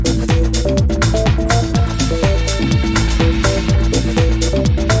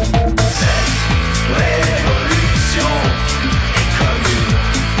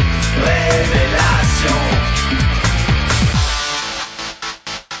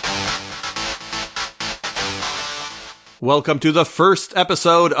Welcome to the first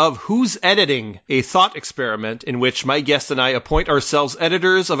episode of Who's Editing, a thought experiment in which my guest and I appoint ourselves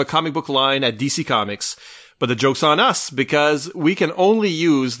editors of a comic book line at DC Comics. But the joke's on us because we can only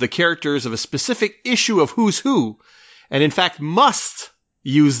use the characters of a specific issue of Who's Who, and in fact must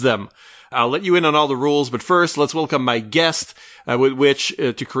use them. I'll let you in on all the rules, but first, let's welcome my guest, with which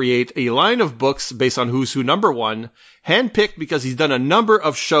to create a line of books based on Who's Who number 1, handpicked because he's done a number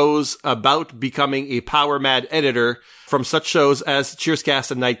of shows about becoming a power mad editor from such shows as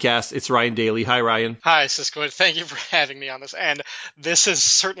Cheerscast and Nightcast. It's Ryan Daly. Hi, Ryan. Hi, Cisco. Thank you for having me on this. And this is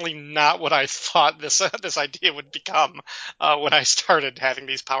certainly not what I thought this idea would become when I started having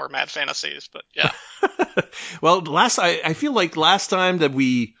these power mad fantasies. But yeah. Well, I feel like last time that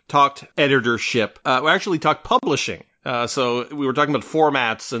we talked editorship, we actually talked publishing. So we were talking about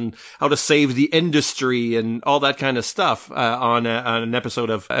formats and how to save the industry and all that kind of stuff on an episode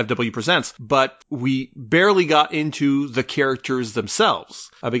of FW Presents. But we barely got into the characters themselves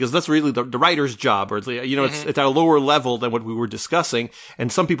because that's really the writer's job. Or it's at a lower level than what we were discussing.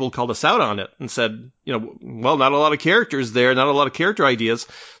 And some people called us out on it and said, well, not a lot of characters there, not a lot of character ideas.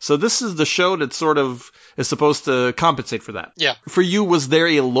 So this is the show that sort of is supposed to compensate for that. Yeah. For you, was there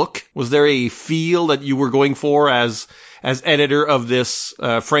a look? Was there a feel that you were going for as editor of this,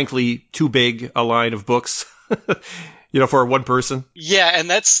 frankly, too big a line of books, for one person? Yeah, and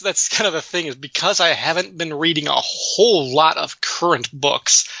that's kind of the thing, is because I haven't been reading a whole lot of current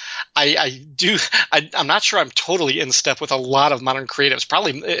books, I'm not sure I'm totally in step with a lot of modern creatives.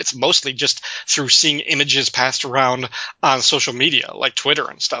 Probably it's mostly just through seeing images passed around on social media, like Twitter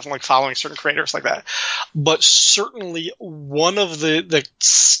and stuff, and like following certain creators like that. But certainly one of the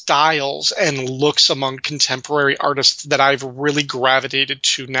styles and looks among contemporary artists that I've really gravitated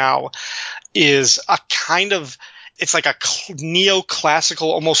to now is a kind of, it's like a neoclassical,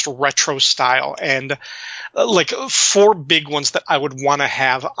 almost retro style, and like 4 big ones that I would want to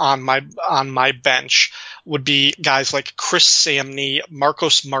have on my bench would be guys like Chris Samnee,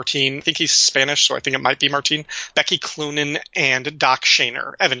 Marcos Martin, I think he's Spanish, so I think it might be Martin, Becky Cloonan, and Doc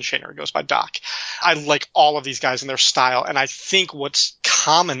Shaner. Evan Shaner goes by Doc. I like all of these guys and their style, and I think what's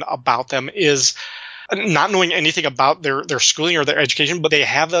common about them is not knowing anything about their schooling or their education, but they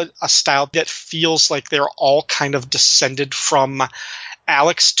have a style that feels like they're all kind of descended from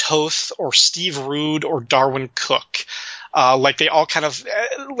Alex Toth or Steve Rude or Darwin Cook. Like they all kind of,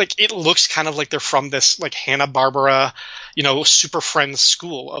 like it looks kind of like they're from this like Hanna-Barbera, Super Friends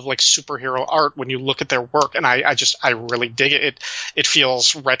school of like superhero art when you look at their work. And I really dig it. It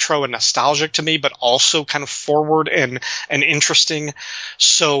feels retro and nostalgic to me, but also kind of forward and interesting.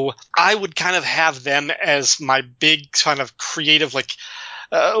 So I would kind of have them as my big kind of creative, like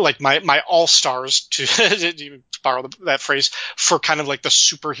my all-stars, to borrow that phrase, for kind of like the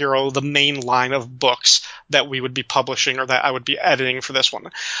superhero, the main line of books that we would be publishing or that I would be editing for this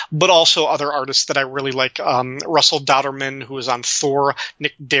one. But also other artists that I really like, Russell Dauterman, who is on Thor,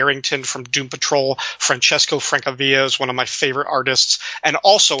 Nick Darrington from Doom Patrol, Francesco Francavilla is one of my favorite artists, and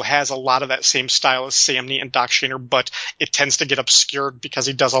also has a lot of that same style as Samnee and Doc Shaner, but it tends to get obscured because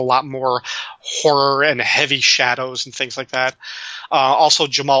he does a lot more horror and heavy shadows and things like that. Also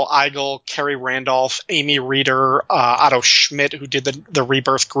Jamal Igle, Kerry Randolph, Amy Reeder, Otto Schmidt, who did the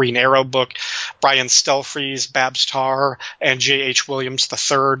Rebirth Green Arrow book, Brian Stelfreeze, Babs Tarr, and J.H. Williams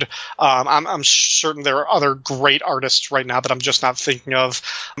III. I'm certain there are other great artists right now that I'm just not thinking of.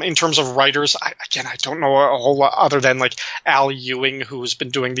 In terms of writers, I don't know a whole lot other than like Al Ewing, who's been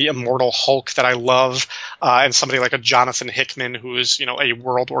doing the Immortal Hulk that I love, and somebody like a Jonathan Hickman, who is a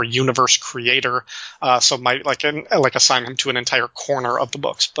world or universe creator. So might assign him to an entire corner of the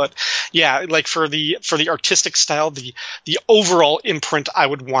books. But yeah, like for the artistic style, the overall imprint I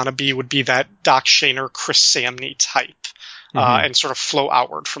would want to would be that Doc Shaner, Chris Samnee type. And sort of flow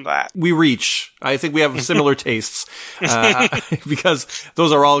outward from that. I think we have similar tastes, because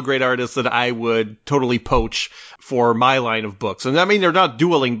those are all great artists that I would totally poach for my line of books. And I mean, they're not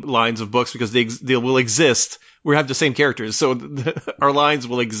dueling lines of books because they will exist. We have the same characters, so our lines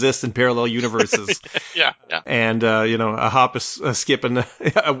will exist in parallel universes. Yeah. And, a hop, a skip, and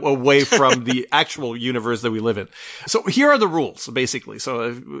away from the actual universe that we live in. So here are the rules, basically,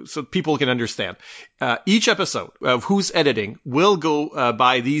 so people can understand. Each episode of Who's Editing will go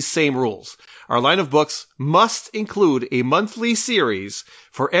by these same rules. Our line of books must include a monthly series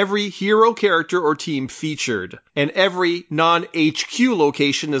for every hero, character, or team featured, and every non-HQ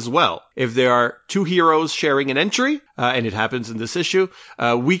location as well. If there are 2 heroes sharing an entry, and it happens in this issue,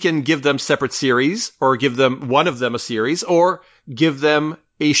 we can give them separate series, or give them one of them a series, or give them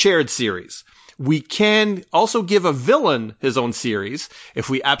a shared series. We can also give a villain his own series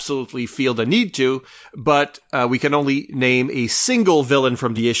if we absolutely feel the need to, but we can only name a single villain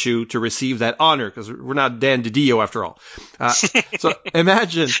from the issue to receive that honor, because we're not Dan DiDio after all. So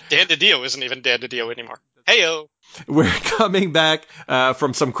imagine... Dan DiDio isn't even Dan DiDio anymore. Heyo! We're coming back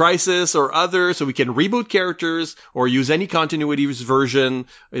from some crisis or other, so we can reboot characters or use any continuities version.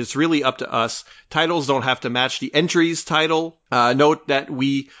 It's really up to us. Titles don't have to match the entry's title. Note that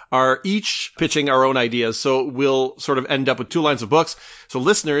we are each pitching our own ideas, so we'll sort of end up with 2 lines of books. So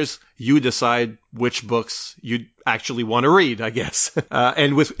listeners, you decide which books you actually want to read, I guess.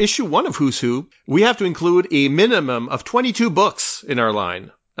 And with issue 1 of Who's Who, we have to include a minimum of 22 books in our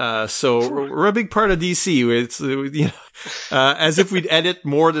line. So we're a big part of DC. It's, as if we'd edit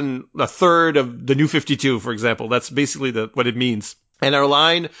more than a third of the New 52, for example. That's basically what it means. And our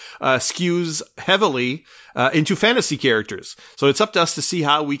line skews heavily into fantasy characters. So it's up to us to see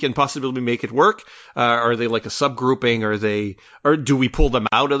how we can possibly make it work. Are they like a subgrouping? Or do we pull them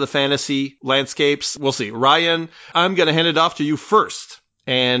out of the fantasy landscapes? We'll see. Ryan, I'm going to hand it off to you first.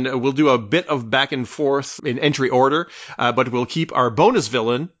 And we'll do a bit of back and forth in entry order, but we'll keep our bonus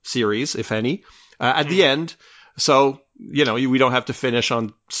villain series, if any, at the end. So, we don't have to finish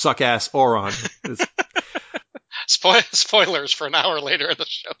on suck-ass Oron. Spoilers for an hour later in the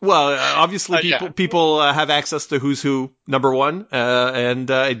show. Well, obviously people have access to Who's Who #1, and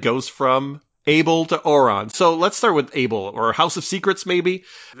it goes from Abel to Oron. So let's start with Abel, or House of Secrets, maybe.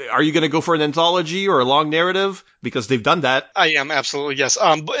 Are you going to go for an anthology or a long narrative? Because they've done that. I am, absolutely, yes.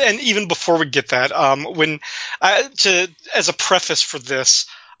 And even before we get that, as a preface for this,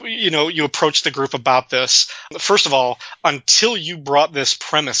 you approached the group about this. First of all, until you brought this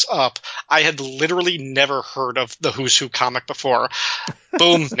premise up, I had literally never heard of the Who's Who comic before.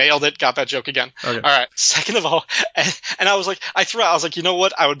 Boom, nailed it, got that joke again. Okay. All right, second of all, and I was like, you know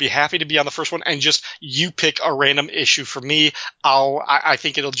what? I would be happy to be on the first one and just you pick a random issue for me. I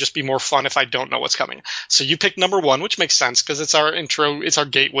think it'll just be more fun if I don't know what's coming. So you picked #1, which makes sense because it's our intro, it's our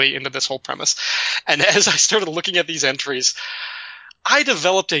gateway into this whole premise. And as I started looking at these entries, I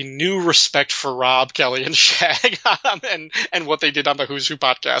developed a new respect for Rob Kelly and Shag and what they did on the Who's Who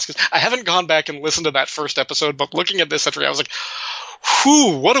podcast. 'Cause I haven't gone back and listened to that first episode, but looking at this entry, I was like,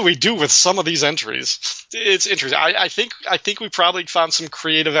 what do we do with some of these entries? It's interesting. I think we probably found some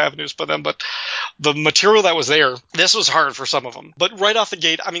creative avenues for them, but the material that was there, this was hard for some of them. But right off the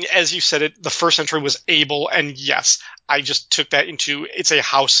gate, I mean, as you said it, the first entry was Abel, and yes, I just took that into, it's a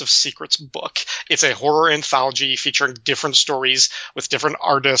House of Secrets book. It's a horror anthology featuring different stories with different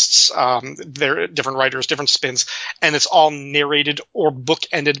artists, they're different writers, different spins, and it's all narrated or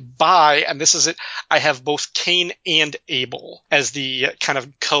bookended by, and this is it, I have both Cain and Abel as the kind of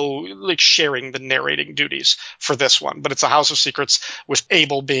sharing the narrating duties for this one. But it's a House of Secrets with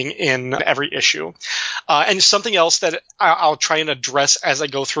Abel being in every issue. And something else that I'll try and address as I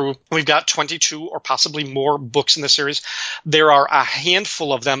go through, we've got 22 or possibly more books in the series. There are a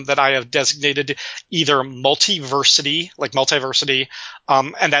handful of them that I have designated either multiversity,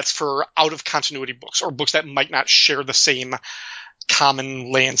 and that's for out of continuity books or books that might not share the same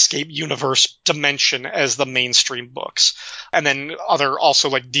common landscape, universe, dimension as the mainstream books. And then other also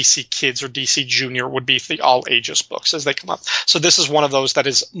like DC Kids or DC Junior would be the all ages books as they come up. So this is one of those that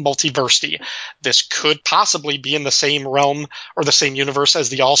is multiversity. This could possibly be in the same realm or the same universe as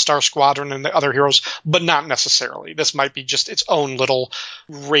the All-Star Squadron and the other heroes, but not necessarily. This might be just its own little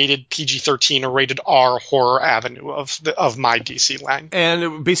rated PG-13 or rated R horror avenue of my DC line.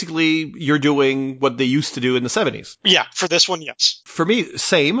 And basically you're doing what they used to do in the 70s. Yeah, for this one, yes. For me,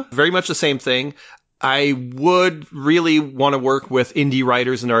 same, very much the same thing. I would really want to work with indie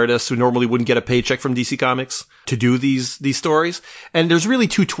writers and artists who normally wouldn't get a paycheck from DC Comics to do these stories. And there's really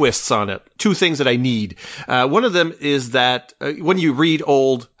 2 twists on it, 2 things that I need. One of them is that when you read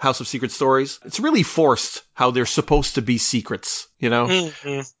old House of Secrets stories, it's really forced how they're supposed to be secrets,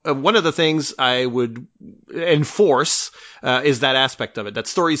 Mm-hmm. One of the things I would enforce is that aspect of it, that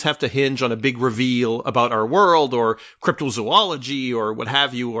stories have to hinge on a big reveal about our world or cryptozoology or what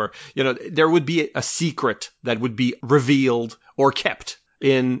have you, or, there would be a secret that would be revealed or kept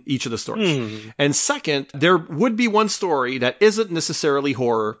in each of the stories. And second, there would be one story that isn't necessarily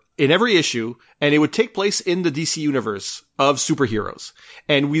horror in every issue, and it would take place in the DC universe of superheroes.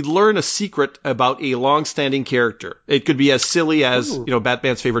 And we'd learn a secret about a long-standing character. It could be as silly as,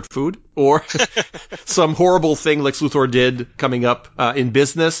 Batman's favorite food, or some horrible thing Lex Luthor did coming up in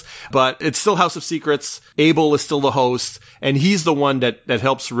business. But it's still House of Secrets. Abel is still the host, and he's the one that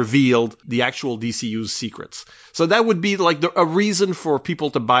helps reveal the actual DCU's secrets. So that would be like a reason for people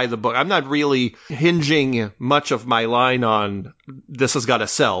to buy the book. I'm not really hinging much of my line on this has got to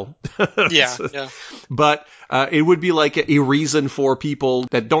sell. well. Yeah, yeah. But it would be like a reason for people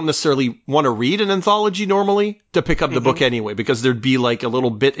that don't necessarily want to read an anthology normally to pick up the book anyway, because there'd be like a little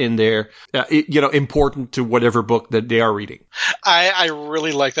bit in there, important to whatever book that they are reading. I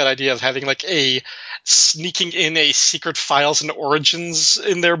really like that idea of having like a sneaking in a secret files and origins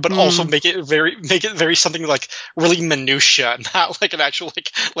in there, but also make it very something like really minutia, not like an actual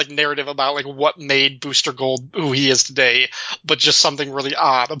like narrative about like what made Booster Gold who he is today, but just something really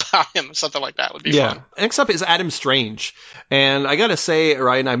odd about him. Something like that would be fun. Next up is Adam Strange, and I gotta say,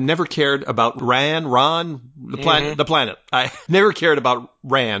 Ryan, I've never cared about Ron, the planet. I never cared about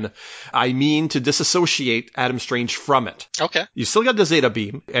Ran. I mean to disassociate Adam Strange from it. Okay. You still got the Zeta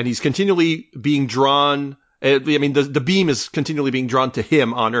Beam, and he's continually being drawn. I mean, the beam is continually being drawn to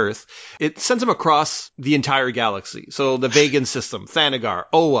him on Earth. It sends him across the entire galaxy. So the Vegan system, Thanagar,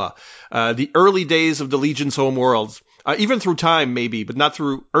 Oa, the early days of the Legion's home worlds. Even through time, maybe, but not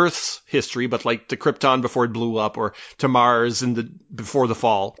through Earth's history, but like to Krypton before it blew up, or to Mars before the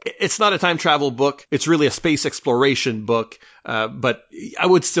fall. It's not a time travel book. It's really a space exploration book, but I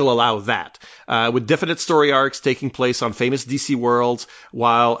would still allow that. With definite story arcs taking place on famous DC worlds,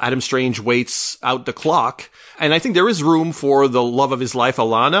 while Adam Strange waits out the clock. And I think there is room for the love of his life,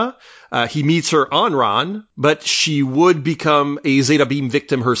 Alana. He meets her on Ron, but she would become a Zeta Beam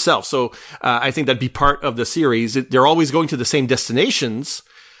victim herself. So I think that'd be part of the series. They're always going to the same destinations,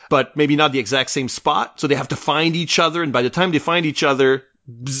 but maybe not the exact same spot. So they have to find each other. And by the time they find each other,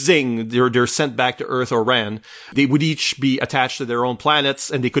 zing, they're sent back to Earth or Ran. They would each be attached to their own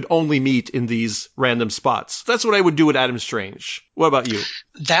planets, and they could only meet in these random spots. That's what I would do with Adam Strange. What about you?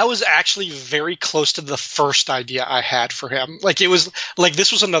 That was actually very close to the first idea I had for him. Like, it was like,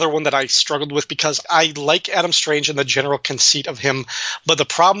 this was another one that I struggled with because I like Adam Strange and the general conceit of him, but the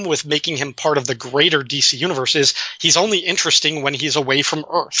problem with making him part of the greater DC universe is he's only interesting when he's away from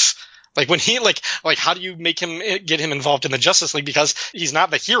Earth. Like, when he, like, how do you get him involved in the Justice League? Because he's not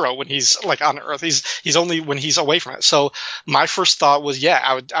the hero when he's, like, on Earth. He's only when he's away from it. So my first thought was,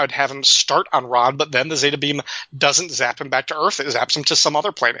 I would have him start on Ron, but then the Zeta Beam doesn't zap him back to Earth. It zaps him to some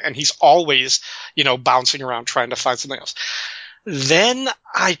other planet. And he's always, bouncing around trying to find something else. Then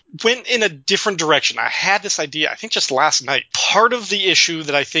I went in a different direction. I had this idea, I think just last night. Part of the issue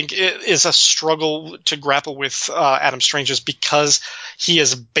that I think is a struggle to grapple with Adam Strange is because he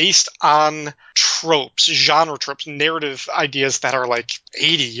is based on tropes, genre tropes, narrative ideas that are like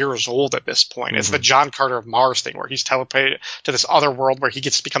 80 years old at this point. It's the John Carter of Mars thing where he's teleported to this other world where he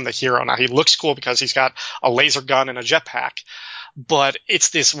gets to become the hero. Now, he looks cool because he's got a laser gun and a jetpack, but it's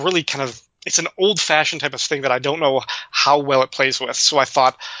this really it's an old-fashioned type of thing that I don't know how well it plays with. So I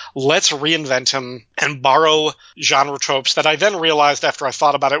thought, let's reinvent him and borrow genre tropes that I then realized after I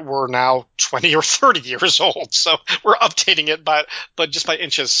thought about it were now 20 or 30 years old. So we're updating it, but just by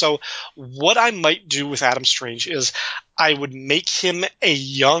inches. So what I might do with Adam Strange is I would make him a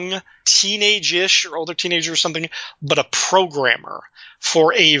young teenage-ish or older teenager or something, but a programmer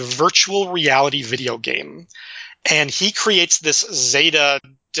for a virtual reality video game. And he creates this Zeta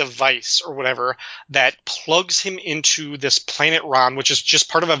device or whatever that plugs him into this planet Ron, which is just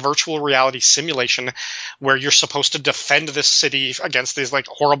part of a virtual reality simulation where you're supposed to defend this city against these like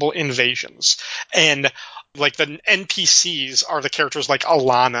horrible invasions. And like the NPCs are the characters like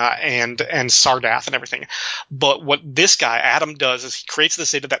Alana and Sardath and everything. But what this guy, Adam, does is he creates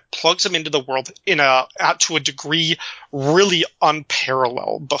this data that plugs him into the world to a degree really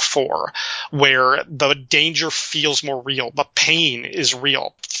unparalleled before, where the danger feels more real. The pain is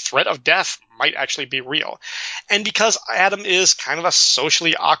real. Threat of death might actually be real. And because Adam is kind of a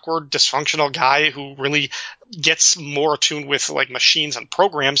socially awkward, dysfunctional guy who really gets more attuned with like machines and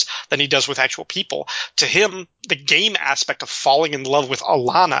programs than he does with actual people, to him, the game aspect of falling in love with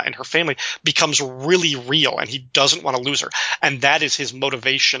Alana and her family becomes really real, and he doesn't want to lose her. And that is his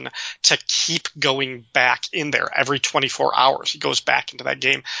motivation to keep going back in there every 24 hours. He goes back into that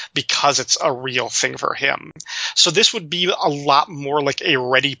game because it's a real thing for him. So this would be a lot more like a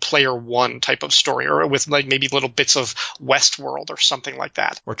Ready Player One type of story, or with like maybe little bits of Westworld or something like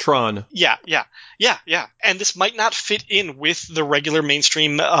that. Or Tron. Yeah. And this might not fit in with the regular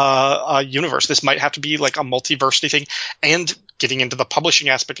mainstream universe. This might have to be like a multiversity thing. And getting into the publishing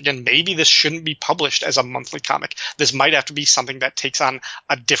aspect again, maybe this shouldn't be published as a monthly comic. This might have to be something that takes on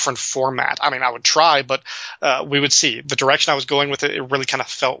a different format. I mean, I would try, but we would see. The direction I was going with it, it really kind of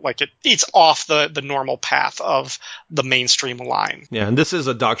felt like it's off the normal path of the mainstream line. Yeah, and this is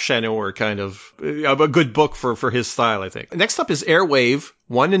a Doc Schanauer kind of a good book for his style, I think. Next up is Airwave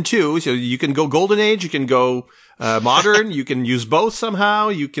 1 and 2. So you can go Golden Age, you can go Modern, you can use both somehow.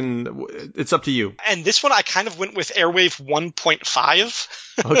 It's up to you. And this one, I kind of went with Airwave 1.5.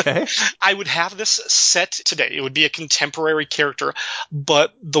 Okay. I would have this set today. It would be a contemporary character,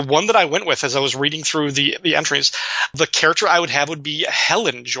 but the one that I went with as I was reading through the entries, the character I would have would be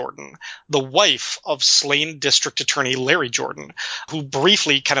Helen Jordan, the wife of slain District Attorney Larry Jordan, who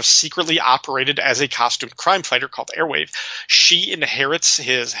briefly kind of secretly operated as a costumed crime fighter called Airwave. She inherits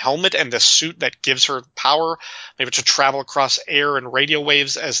his helmet and the suit that gives her power, maybe to travel across air and radio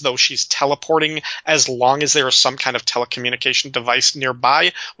waves as though she's teleporting, as long as there is some kind of telecommunication device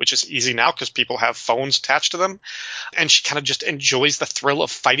nearby, which is easy now because people have phones attached to them. And she kind of just enjoys the thrill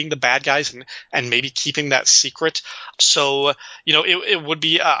of fighting the bad guys and maybe keeping that secret. So, it would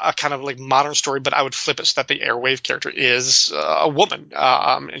be a kind of like modern story, but I would flip it so that the Airwave character is a woman.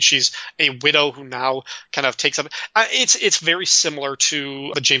 And she's a widow who now kind of takes up. It's very similar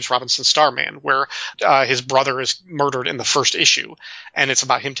to the James Robinson Starman, where his brother is murdered in the first issue, and it's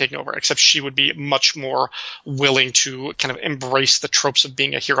about him taking over, except she would be much more willing to kind of embrace the tropes of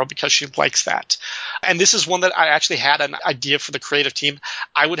being a hero because she likes that. And this is one that I actually had an idea for the creative team.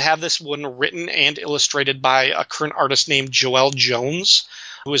 I would have this one written and illustrated by a current artist named Joelle Jones,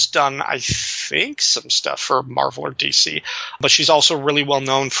 who has done, I think, some stuff for Marvel or DC. But she's also really well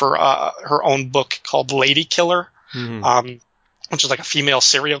known for her own book called Lady Killer. Mm-hmm. Which is like a female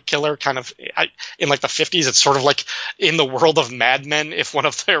serial killer kind of in like the 50s. It's sort of like in the world of Mad Men, if one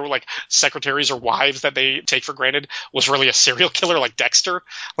of their like secretaries or wives that they take for granted was really a serial killer like Dexter.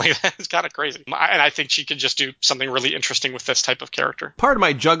 Like, that's kind of crazy. And I think she could just do something really interesting with this type of character. Part of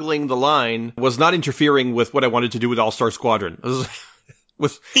my juggling the line was not interfering with what I wanted to do with All-Star Squadron.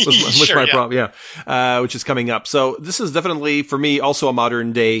 was sure, my problem, which is coming up. So this is definitely, for me, also a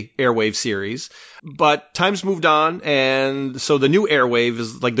modern day Airwave series. But times moved on, and so the new Airwave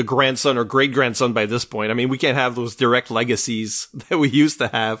is like the grandson or great-grandson by this point. I mean, we can't have those direct legacies that we used to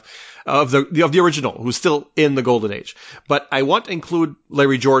have of the original, who's still in the Golden Age. But I want to include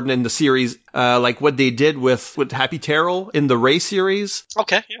Larry Jordan in the series, like what they did with Happy Terrell in the Ray series.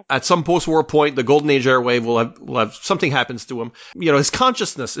 Okay, yeah. At some post-war point, the Golden Age Airwave will have something happens to him. His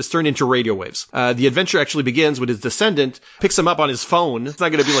consciousness is turned into radio waves. The adventure actually begins with his descendant picks him up on his phone. It's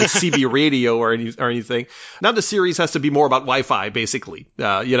not going to be like CB radio or anything. Now the series has to be more about Wi-Fi, basically.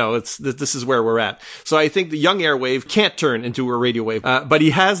 This is where we're at. So I think the young Airwave can't turn into a radio wave, but he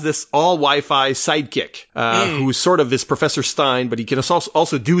has this all Wi-Fi sidekick, who's sort of this Professor Stein, but he can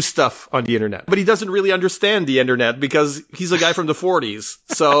also do stuff on the internet. But he doesn't really understand the internet because he's a guy from the 40s.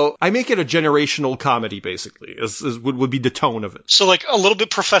 So I make it a generational comedy, basically, would be the tone of it. So like a little bit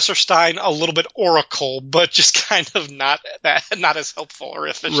Professor Stein, a little bit Oracle, but just kind of not as helpful or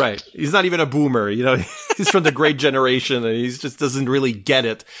efficient. Right. He's not even a boomer, he's from the great generation and he just doesn't really get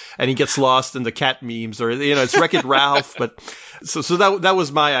it. And he gets lost in the cat memes or, it's Wreck-It Ralph, but so that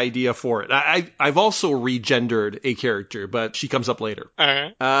was my idea for it. I've also regendered a character, but she comes up later.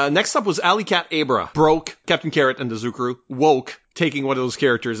 Uh-huh. Next up was Alley Cat Abra. Broke, Captain Carrot and the Zoo Crew. Woke, taking one of those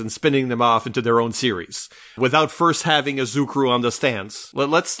characters and spinning them off into their own series without first having a Zoo Crew on the stands.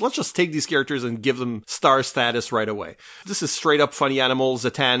 Let's just take these characters and give them star status right away. This is straight up Funny Animals,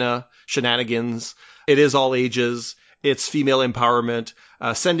 Zatanna, shenanigans. It is all ages. It's female empowerment.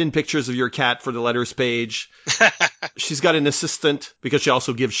 Send in pictures of your cat for the letters page. She's got an assistant because she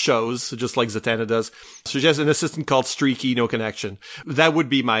also gives shows, just like Zatanna does. So she has an assistant called Streaky, no connection. That would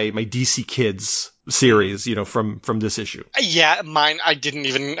be my DC Kids series, from this issue. Yeah, mine, I didn't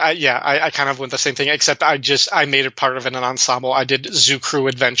even, I kind of went the same thing, except I made it part of an ensemble. I did Zoo Crew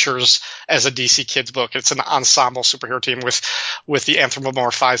Adventures as a DC Kids book. It's an ensemble superhero team with the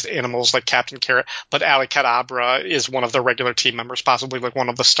anthropomorphized animals like Captain Carrot, but Alley Cat Abra is one of the regular team members, possibly like one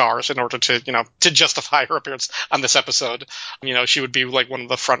of the stars in order to, to justify her appearance on this episode. She would be like one of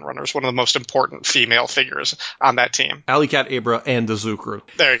the front runners, one of the most important female figures on that team. Alley Cat Abra and the Zoo Crew.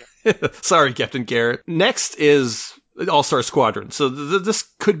 There you go. Sorry, Captain Carrot. Next is All-Star Squadron. So this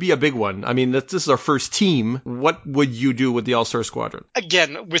could be a big one. I mean, this is our first team. What would you do with the All-Star Squadron?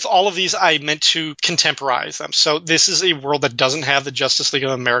 Again, with all of these, I meant to contemporize them. So this is a world that doesn't have the Justice League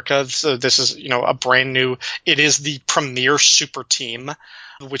of America. So this is, a brand new, it is the premier super team,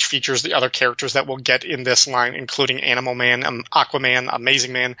 which features the other characters that we'll get in this line, including Animal Man, Aquaman,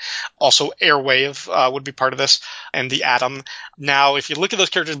 Amazing Man. Also, Airwave would be part of this, and the Atom. Now, if you look at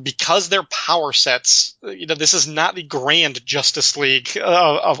those characters, because their power sets, this is not the grand Justice League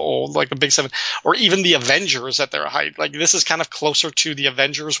of old, like the Big Seven, or even the Avengers at their height. Like, this is kind of closer to the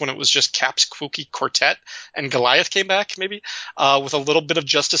Avengers when it was just Cap's kooky quartet and Goliath came back, maybe, with a little bit of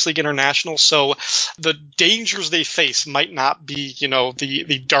Justice League International. So the dangers they face might not be,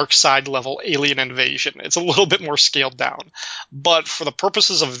 the dark side level alien invasion. It's a little bit more scaled down. But for the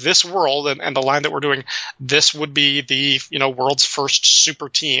purposes of this world and the line that we're doing, this would be the, world's first super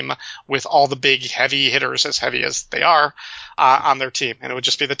team with all the big heavy hitters, as heavy as they are, on their team. And it would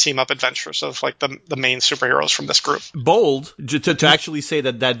just be the team up adventures of like the main superheroes from this group. Bold to actually say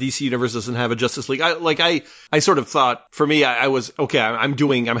that DC universe doesn't have a Justice League. I sort of thought, for me, I was, okay, I'm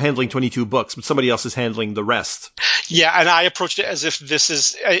handling 22 books, but somebody else is handling the rest. Yeah, and I approached it as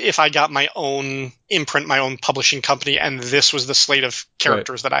if I got my own imprint, my own publishing company, and this was the slate of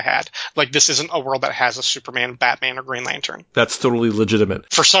characters that I had. Like, this isn't a world that has a Superman, Batman, or Green Lantern. That's totally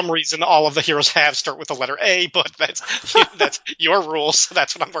legitimate. For some reason, all of the heroes start with the letter A, but that's your rules.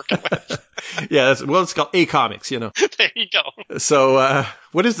 That's what I'm working with. Yeah, it's called A Comics, There you go. So,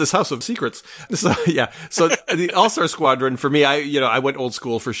 what is this House of Secrets? So the All-Star Squadron, for me, I went old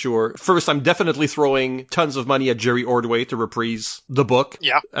school for sure. First, I'm definitely throwing tons of money at Jerry Ordway to reprise the book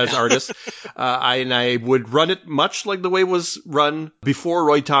as artist. And I would run it much like the way it was run before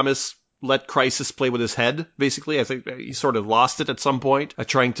Roy Thomas let Crisis play with his head, basically. I think he sort of lost it at some point,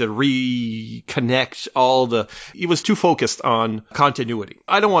 trying to reconnect he was too focused on continuity.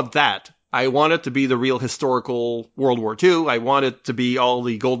 I don't want that. I want it to be the real historical World War II. I want it to be all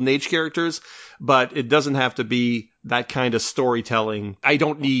the Golden Age characters, but it doesn't have to be that kind of storytelling. I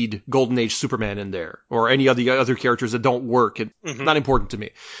don't need Golden Age Superman in there or any of the other characters that don't work. It's not important to me.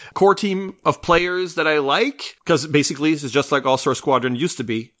 Core team of players that I like, because basically this is just like All-Star Squadron used to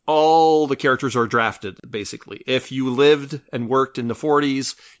be. All the characters are drafted, basically. If you lived and worked in the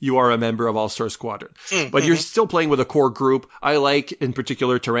 40s, you are a member of All-Star Squadron. But you're still playing with a core group. I like, in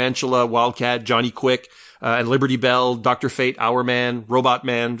particular, Tarantula, Wildcat, Johnny Quick, and Liberty Bell, Dr. Fate, Hourman, Robot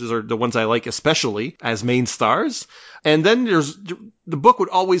Man. Those are the ones I like especially as main stars. And then the book would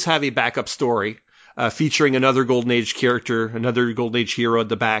always have a backup story featuring another Golden Age character, another Golden Age hero at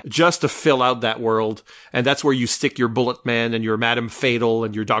the back, just to fill out that world. And that's where you stick your Bullet Man and your Madame Fatal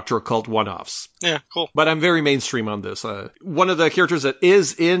and your Dr. Occult one-offs. Yeah, cool. But I'm very mainstream on this. One of the characters that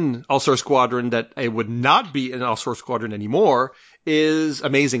is in All-Star Squadron that I would not be in All-Star Squadron anymore is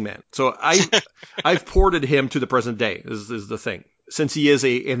Amazing Man. So I've ported him to the present day, is the thing, since he is an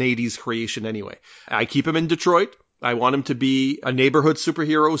 80s creation anyway. I keep him in Detroit. I want him to be a neighborhood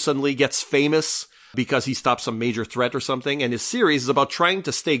superhero who suddenly gets famous because he stops some major threat or something. And his series is about trying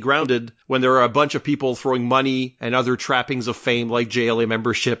to stay grounded when there are a bunch of people throwing money and other trappings of fame like JLA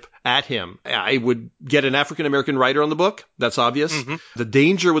membership at him. I would get an African-American writer on the book. That's obvious. The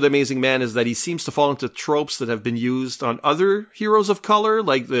danger with Amazing Man is that he seems to fall into tropes that have been used on other heroes of color,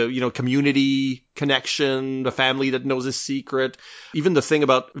 like the, community connection, the family that knows his secret, even the thing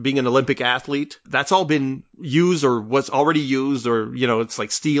about being an Olympic athlete. That's all been used or was already used, or, it's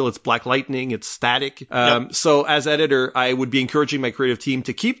like Steel, it's Black Lightning, it's Static. So as editor, I would be encouraging my creative team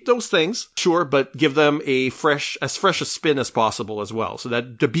to keep those things, sure, but give them as fresh a spin as possible as well. So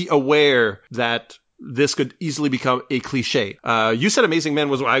that to be aware that this could easily become a cliche. You said Amazing Man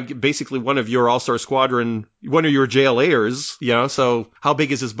was basically one of your All-Star Squadron, one of your JLAers, so how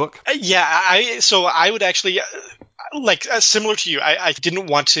big is this book? Yeah, I would actually, similar to you, I didn't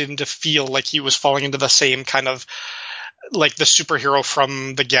want him to feel like he was falling into the same kind of, like the superhero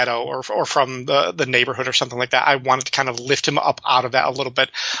from the ghetto or from the neighborhood or something like that. I wanted to kind of lift him up out of that a little bit.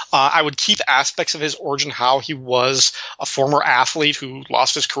 I would keep aspects of his origin, how he was a former athlete who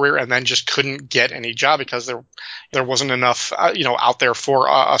lost his career and then just couldn't get any job because there wasn't enough, out there for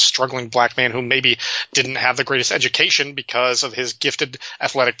a struggling black man who maybe didn't have the greatest education because of his gifted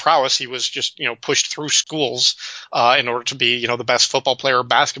athletic prowess. He was just, pushed through schools, in order to be, the best football player or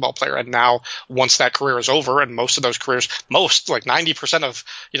basketball player. And now once that career is over, and most of those careers, like 90% of,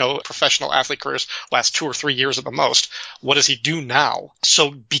 professional athlete careers last 2 or 3 years at the most. What does he do now? So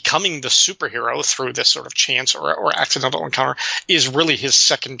becoming the superhero through this sort of chance or accidental encounter is really his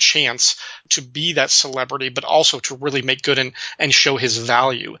second chance to be that celebrity, but also to really make good and show his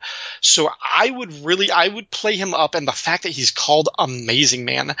value. So I would play him up, and the fact that he's called Amazing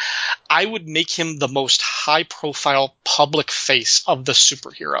Man, I would make him the most high profile public face of the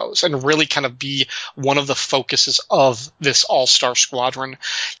superheroes and really kind of be one of the focuses of this All-Star Squadron.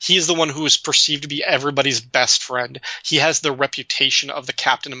 He is the one who is perceived to be everybody's best friend. He has the reputation of the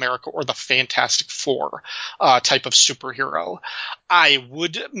Captain America or the Fantastic Four type of superhero. I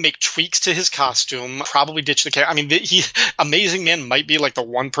would make tweaks to his costume, probably ditch the I mean, Amazing Man might be like the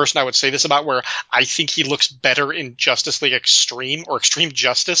one person I would say this about where I think he looks better in Justice League Extreme or Extreme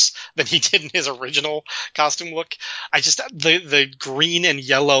Justice than he did in his original costume look. The green and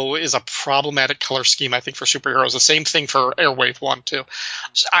yellow is a problematic color scheme, I think, for superheroes. The same thing for Airwave 1, too.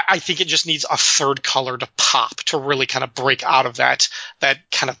 So I think it just needs a third color to pop to really kind of break out of that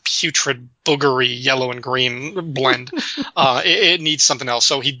kind of putrid, boogery yellow and green blend. It needs something else.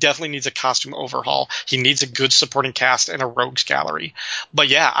 So he definitely needs a costume overhaul. He needs a good supporting cast and a rogues gallery. But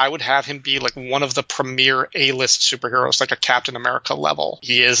yeah, I would have him be like one of the premier A-list superheroes, like a Captain America level.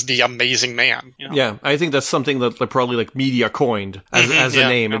 He is the Amazing Man. You know? Yeah, I think that's something that probably like media coined as a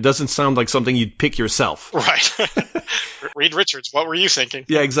name. Yeah. It doesn't sound like something you'd pick yourself. Right. Reed Richards, what were you thinking?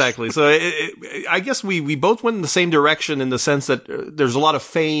 Yeah, exactly. So I guess we both went in the same direction in the sense that there's a lot of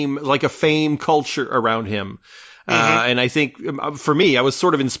fame, like a fame culture around him. And I think for me, I was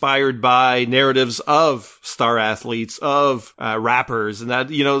sort of inspired by narratives of star athletes, of rappers, and that,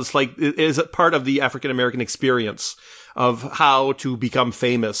 it's like it is a part of the African American experience of how to become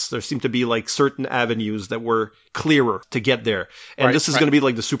famous. There seemed to be like certain avenues that were clearer to get there. And this is going to be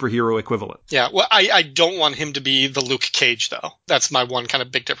like the superhero equivalent. Yeah. Well, I don't want him to be the Luke Cage, though. That's my one kind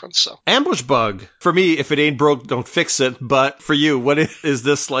of big difference. So Ambush Bug, for me, if it ain't broke, don't fix it. But for you, what is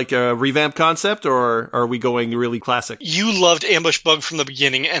this, like a revamp concept, or are we going really classic? You loved Ambush Bug from the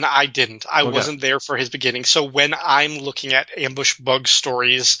beginning, and I didn't. I wasn't there for his beginning. So when I'm looking at Ambush Bug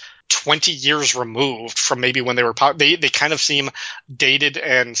stories 20 years removed from maybe when they were they kind of seem dated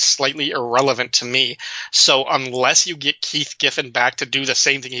and slightly irrelevant to me. So unless you get Keith Giffen back to do the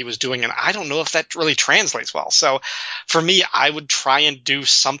same thing he was doing, and I don't know if that really translates well. So for me, I would try and do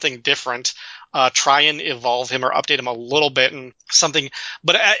something different. Try and evolve him or update him a little bit and something.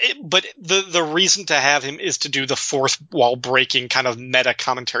 But the reason to have him is to do the fourth wall breaking kind of meta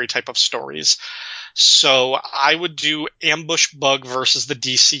commentary type of stories. So I would do Ambush Bug versus the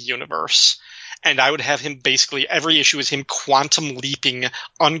DC universe. And I would have him basically, every issue is him quantum leaping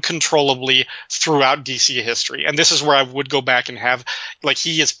uncontrollably throughout DC history. And this is where I would go back and have, like,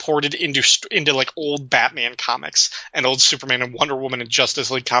 he is ported into like old Batman comics and old Superman and Wonder Woman and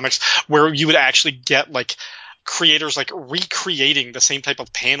Justice League comics, where you would actually get like creators like recreating the same type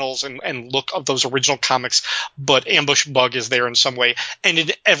of panels and look of those original comics, but Ambush Bug is there in some way. And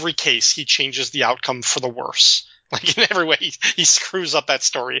in every case, he changes the outcome for the worse. Like in every way, he screws up that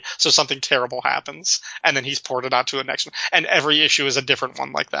story, so something terrible happens, and then he's ported onto the next one. And every issue is a different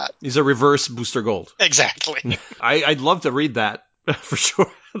one like that. He's a reverse Booster Gold. Exactly. I'd love to read that, for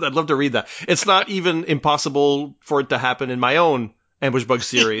sure. I'd love to read that. It's not even impossible for it to happen in my own Ambush Bug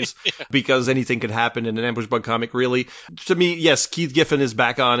series, because anything could happen in an Ambush Bug comic, really. To me, yes, Keith Giffen is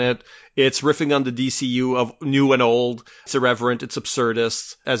back on it. It's riffing on the DCU of new and old. It's irreverent. It's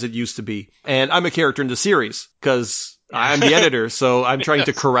absurdist, as it used to be. And I'm a character in the series, because I'm the editor, so I'm trying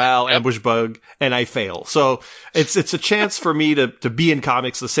to corral Ambush Bug, and I fail. So it's a chance for me to be in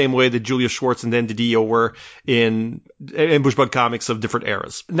comics the same way that Julia Schwartz and Dan DiDio were in Ambush Bug comics of different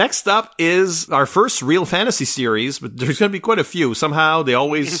eras. Next up is our first real fantasy series, but there's going to be quite a few. Somehow they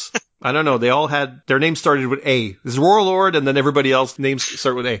always... I don't know. They all had, their names started with A. There's Warlord, and then everybody else names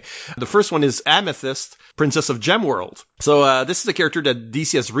start with A. The first one is Amethyst, Princess of Gemworld. So this is a character that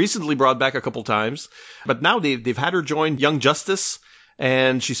DC has recently brought back a couple times, but now they've had her join Young Justice,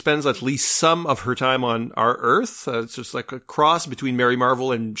 and she spends at least some of her time on our Earth. It's just like a cross between Mary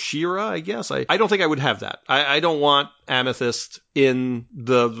Marvel and She-Ra, I guess. I don't think I would have that. I don't want Amethyst in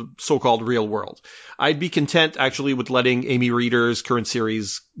the so-called real world. I'd be content actually with letting Amy Reeder's current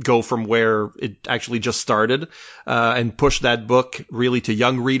series go from where it actually just started, and push that book really to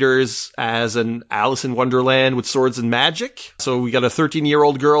young readers as an Alice in Wonderland with swords and magic. So we got a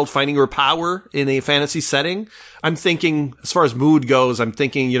 13-year-old girl finding her power in a fantasy setting. I'm thinking, as far as mood goes, I'm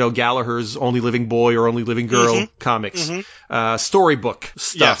thinking, Gallagher's Only Living Boy or Only Living Girl comics, storybook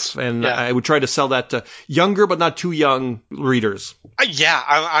stuff. Yes. And I would try to sell that to younger but not too young readers.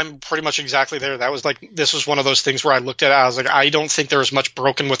 I'm pretty much exactly there. That was this was one of those things where I looked at it, I was like, I don't think there was much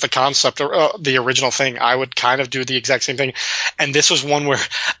broken with the concept or the original thing. I would kind of do the exact same thing. And this was one where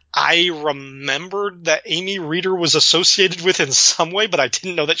I remembered that Amy Reeder was associated with in some way, but I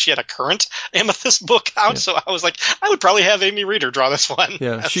didn't know that she had a current Amethyst book out. Yeah. So I was like, I would probably have Amy Reeder draw this one.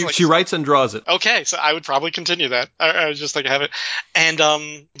 Yeah, she writes and draws it. Okay, so I would probably continue that. I was just have it. And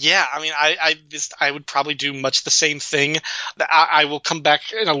I would probably do much the same thing. I will come back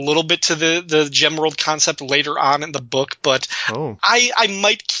in a little bit to the Gemworld concept later on in the book, but I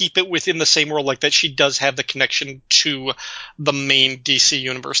might keep it within the same world like that. She does have the connection to the main DC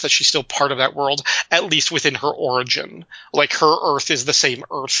universe universe, that she's still part of that world, at least within her origin. Like, her Earth is the same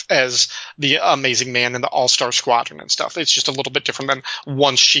Earth as the Amazing Man and the All-Star Squadron and stuff. It's just a little bit different than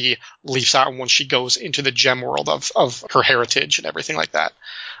once she leaves out and once she goes into the gem world of her heritage and everything like that.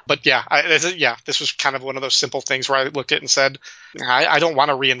 But this was kind of one of those simple things where I looked at it and said, I don't want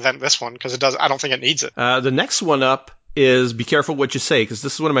to reinvent this one because I don't think it needs it. The next one up is be careful what you say, because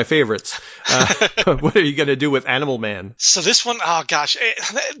this is one of my favorites. What are you going to do with Animal Man? So this one, oh gosh,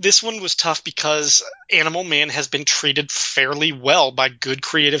 this one was tough because Animal Man has been treated fairly well by good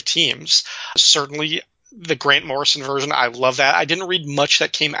creative teams. Certainly the Grant Morrison version, I love that. I didn't read much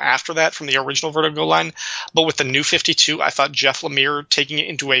that came after that from the original Vertigo line, but with the New 52, I thought Jeff Lemire taking it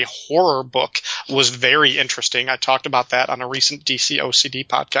into a horror book was very interesting. I talked about that on a recent DC OCD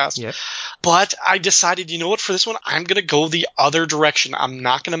podcast. Yep. But I decided, you know what, for this one, I'm going to go the other direction. I'm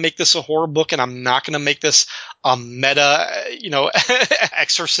not going to make this a horror book, and I'm not going to make this a meta,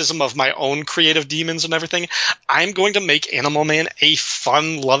 exorcism of my own creative demons and everything. I'm going to make Animal Man a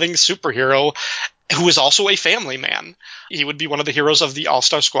fun, loving superhero who is also a family man. He would be one of the heroes of the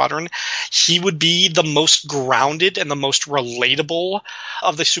All-Star Squadron. He would be the most grounded and the most relatable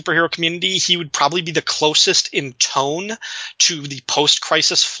of the superhero community. He would probably be the closest in tone to the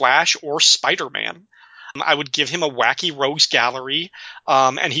post-crisis Flash or Spider-Man. I would give him a wacky rogues gallery,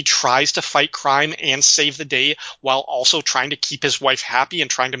 and he tries to fight crime and save the day while also trying to keep his wife happy and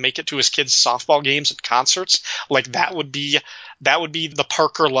trying to make it to his kids' softball games and concerts. Like, that would be the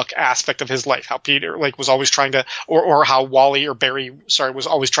Parker Luck aspect of his life. How Peter was always trying to, or how Barry was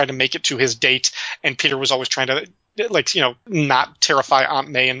always trying to make it to his date, and Peter was always trying to not terrify Aunt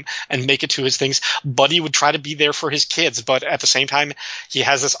May and make it to his things. Buddy would try to be there for his kids, but at the same time, he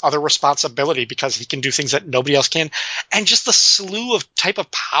has this other responsibility because he can do things that nobody else can. And just the slew of type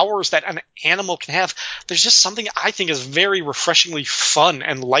of powers that an animal can have. There's just something I think is very refreshingly fun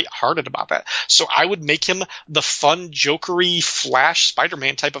and lighthearted about that. So I would make him the fun, jokery, Flash,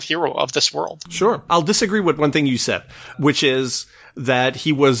 Spider-Man type of hero of this world. Sure. I'll disagree with one thing you said, which is that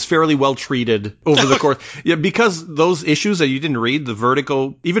he was fairly well treated over the course. Yeah, because those issues that you didn't read, the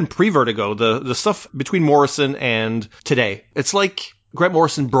Vertigo, even pre-Vertigo, the stuff between Morrison and today, it's like Grant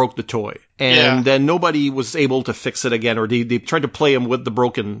Morrison broke the toy. And then nobody was able to fix it again, or they tried to play him with the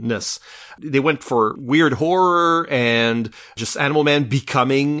brokenness. They went for weird horror and just Animal Man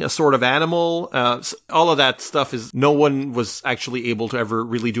becoming a sort of animal. All of that stuff no one was actually able to ever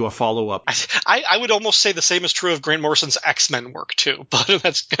really do a follow-up. I would almost say the same is true of Grant Morrison's X-Men work too, but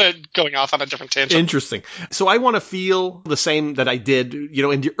that's going off on a different tangent. Interesting. So I want to feel the same that I did,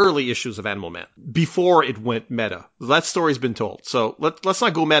 in the early issues of Animal Man, before it went meta. That story's been told. So let's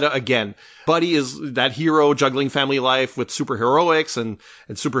not go meta again. Buddy is that hero juggling family life with superheroics, and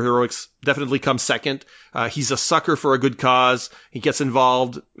superheroics definitely comes second. He's a sucker for a good cause. He gets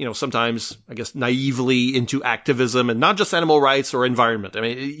involved, sometimes, I guess, naively into activism, and not just animal rights or environment. I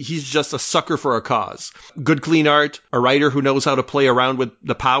mean, he's just a sucker for a cause. Good, clean art, a writer who knows how to play around with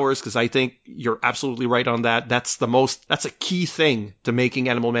the powers, because I think you're absolutely right on that. That's a key thing to making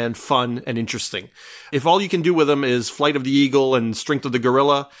Animal Man fun and interesting. If all you can do with him is Flight of the Eagle and Strength of the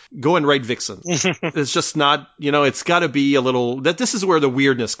Gorilla, go and write Vixen. It's just not, it's got to be a little, this is where the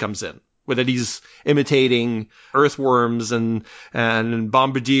weirdness comes in. Whether he's imitating earthworms and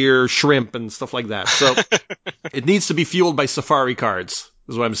bombardier shrimp and stuff like that. So it needs to be fueled by safari cards,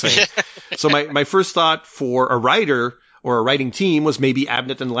 is what I'm saying. So my first thought for a writer or a writing team was maybe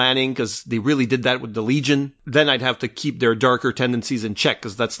Abnett and Lanning, because they really did that with the Legion. Then I'd have to keep their darker tendencies in check,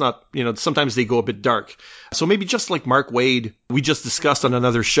 because that's not, sometimes they go a bit dark. So maybe just like Mark Waid, we just discussed on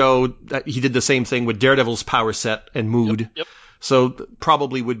another show that he did the same thing with Daredevil's power set and mood. Yep. So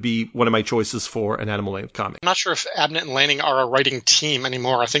probably would be one of my choices for an Animal Man comic. I'm not sure if Abnett and Lanning are a writing team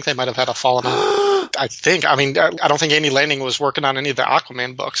anymore. I think they might have had a fallen out. I don't think Andy Lanning was working on any of the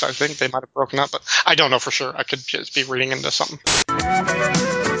Aquaman books. I think they might have broken up, but I don't know for sure. I could just be reading into something.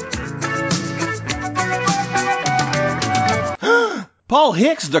 Paul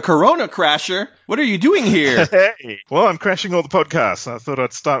Hicks, the Corona Crasher. What are you doing here? Hey, well, I'm crashing all the podcasts. I thought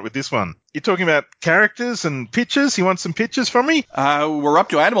I'd start with this one. You're talking about characters and pictures? You want some pictures from me? We're up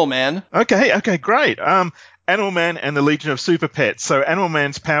to Animal Man. Okay, great. Animal Man and the Legion of Super Pets. So Animal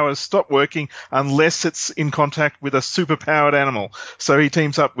Man's powers stop working unless it's in contact with a super-powered animal. So he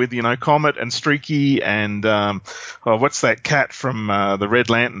teams up with, Comet and Streaky and, what's that cat from the Red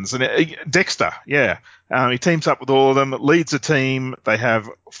Lanterns? And Dexter, yeah. He teams up with all of them, leads a team. They have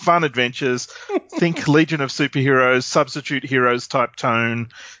fun adventures. Think Legion of Superheroes, substitute heroes type tone,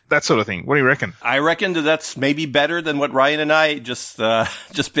 that sort of thing. What do you reckon? I reckon that's maybe better than what Ryan and I just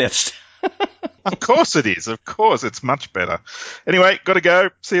pitched. Of course it is. Of course, it's much better. Anyway, got to go.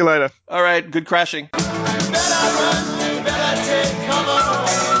 See you later. All right, good crashing.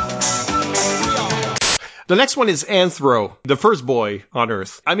 The next one is Anthro, the first boy on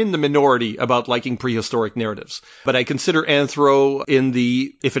Earth. I'm in the minority about liking prehistoric narratives, but I consider Anthro in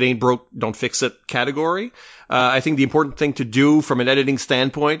the if it ain't broke, don't fix it category. I think the important thing to do from an editing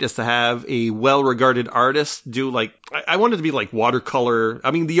standpoint is to have a well-regarded artist do I want it to be like watercolor.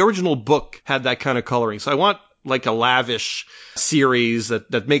 I mean, the original book had that kind of coloring, so I want like a lavish series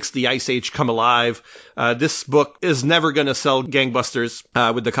that makes the Ice Age come alive. This book is never going to sell gangbusters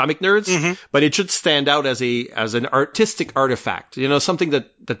with the comic nerds, but it should stand out as an artistic artifact. You know, something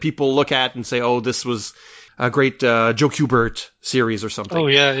that people look at and say, oh, this was a great Joe Kubert series or something. Oh,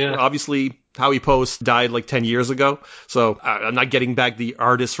 yeah. Obviously, Howie Post died like 10 years ago, so I'm not getting back the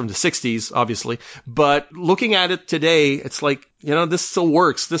artist from the 60s, obviously. But looking at it today, it's like, you know, this still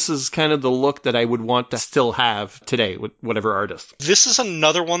works. This is kind of the look that I would want to still have today with whatever artist. This is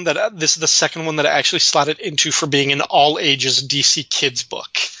another one this is the second one that I actually slotted into for being an all-ages DC Kids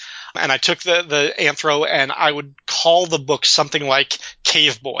book. And I took the Anthro and I would call the book something like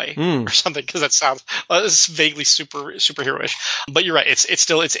Cave Boy or something, because that sounds it's vaguely superhero-ish. But you're right. It's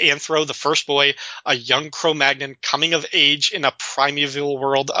Anthro, the first boy, a young Cro-Magnon coming of age in a primeval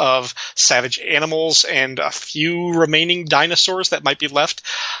world of savage animals and a few remaining dinosaurs that might be left.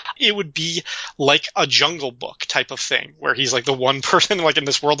 It would be like a Jungle Book type of thing, where he's like the one person like in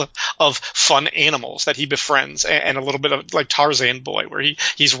this world of fun animals that he befriends, and a little bit of like Tarzan Boy, where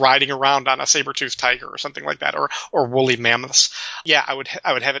he's riding around on a saber-toothed tiger or something like that, or woolly mammoths. Yeah, I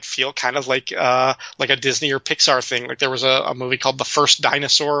would have it feel kind of like a Disney or Pixar thing. Like there was a movie called The First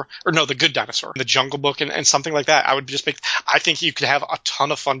Dinosaur, or no, The Good Dinosaur, The Jungle Book, and something like that. I think you could have a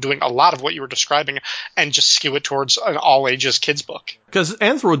ton of fun doing a lot of what you were describing and just skew it towards an all-ages kids book. Because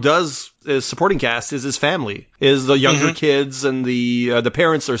Anthro his supporting cast is his family, is the younger kids, and the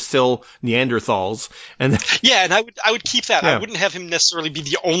parents are still Neanderthals. And yeah, and I would keep that. Yeah. I wouldn't have him necessarily be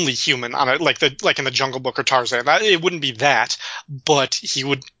the only human on it, like in the Jungle Book or Tarzan. It wouldn't be that, but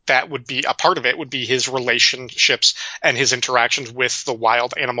that would be a part of it, would be his relationships and his interactions with the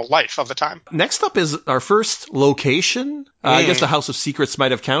wild animal life of the time. Next up is our first location. I guess the House of Secrets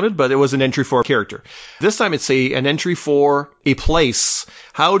might have counted, but it was an entry for a character. This time it's an entry for a place.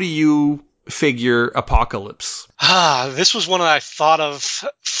 How do you figure Apocalypse? This was one that I thought of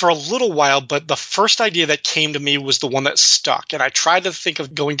for a little while, but the first idea that came to me was the one that stuck. And I tried to think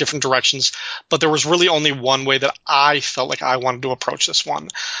of going different directions, but there was really only one way that I felt like I wanted to approach this one.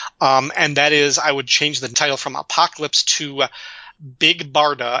 And that is, I would change the title from Apocalypse to Big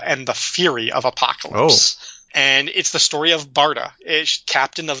Barda and the Fury of Apocalypse. Oh. And it's the story of Barda, a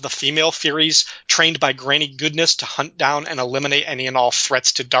captain of the female Furies, trained by Granny Goodness to hunt down and eliminate any and all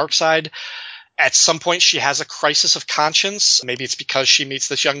threats to Darkseid. At some point, she has a crisis of conscience. Maybe it's because she meets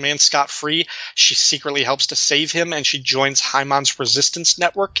this young man scot-free. She secretly helps to save him, and she joins Hymon's resistance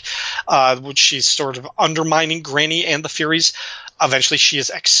network, which she's sort of undermining Granny and the Furies. Eventually, she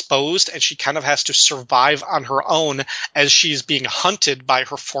is exposed, and she kind of has to survive on her own as she's being hunted by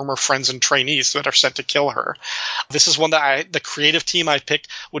her former friends and trainees that are sent to kill her. This is one that the creative team I picked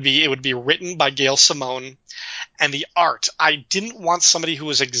would be written by Gail Simone. And the art, I didn't want somebody who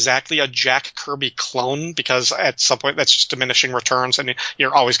was exactly a Jack Kirby clone, because at some point that's just diminishing returns and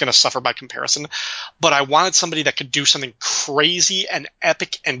you're always going to suffer by comparison. But I wanted somebody that could do something crazy and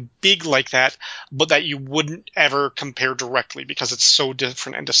epic and big like that, but that you wouldn't ever compare directly because it's so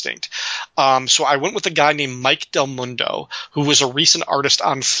different and distinct. So I went with a guy named Mike Del Mundo, who was a recent artist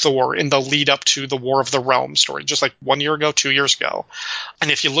on Thor in the lead up to the War of the Realm story, just like 1 year ago, 2 years ago.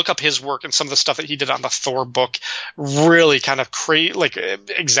 And if you look up his work and some of the stuff that he did on the Thor book, really kind of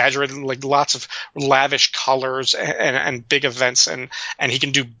exaggerated, like lots of lavish colors and big events, and he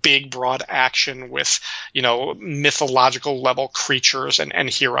can do big, broad action with, mythological level creatures and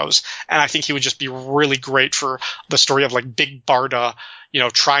heroes. And I think he would just be really great for the story of like Big Barda,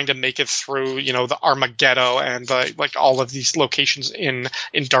 trying to make it through, the Armageddon and all of these locations in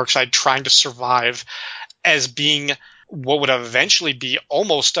Darkseid, trying to survive as being what would eventually be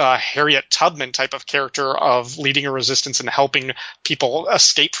almost a Harriet Tubman type of character of leading a resistance and helping people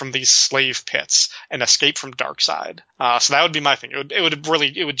escape from these slave pits and escape from Darkseid. So that would be my thing.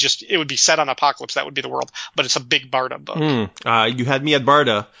 It would be set on Apocalypse. That would be the world, but it's a Big Barda book. You had me at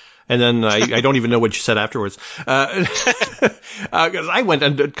Barda. And then I don't even know what you said afterwards. Because I went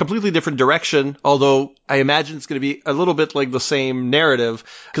in a completely different direction, although I imagine it's going to be a little bit like the same narrative.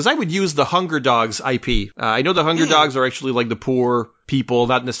 Because I would use the Hunger Dogs IP. I know the Hunger Dogs are actually like the poor people,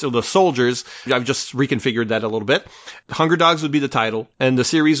 not necessarily the soldiers. I've just reconfigured that a little bit. Hunger Dogs would be the title, and the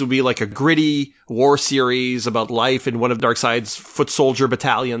series would be like a gritty war series about life in one of Darkseid's foot soldier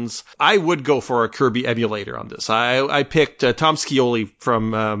battalions. I would go for a Kirby emulator on this. I picked Tom Scioli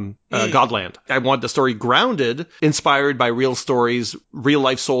from Godland. I want the story grounded, inspired by real stories, real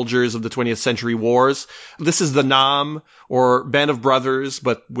life soldiers of the 20th century wars. This is the Nam or Band of Brothers,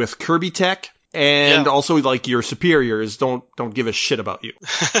 but with Kirby tech. And also, like, your superiors don't give a shit about you.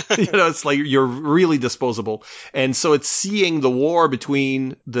 It's like you're really disposable. And so it's seeing the war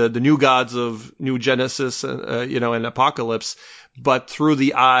between the new gods of New Genesis, and Apocalypse, but through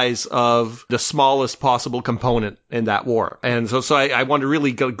the eyes of the smallest possible component in that war. And so I want to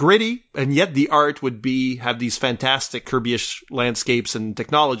really go gritty, and yet the art would have these fantastic Kirby-ish landscapes and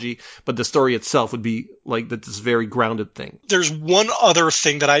technology, but the story itself would be like this very grounded thing. There's one other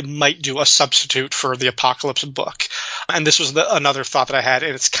thing that I might do a substitute for the Apocalypse book. And this was another thought that I had,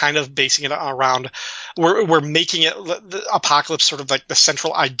 and it's kind of basing it around, we're making it the Apocalypse sort of like the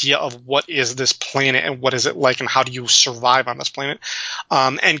central idea of what is this planet and what is it like and how do you survive on this planet,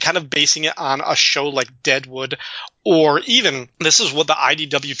 and kind of basing it on a show like Deadwood, or even this is what the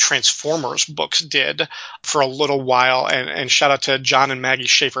IDW Transformers books did for a little while, and shout out to John and Maggie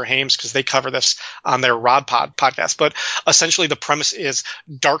Schaefer-Hames because they cover this on their Rod Pod podcast. But essentially the premise is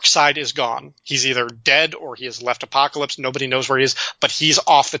Darkseid is gone. He's either dead or he has left Apocalypse. Nobody knows where he is, but he's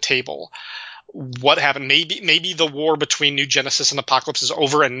off the table. What happened? Maybe the war between New Genesis and Apocalypse is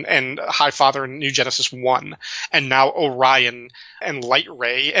over, and Highfather and New Genesis won, and now Orion and Light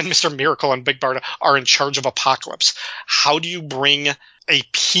Ray and Mr. Miracle and Big Barda are in charge of Apocalypse. How do you bring a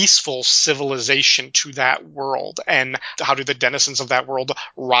peaceful civilization to that world, and how do the denizens of that world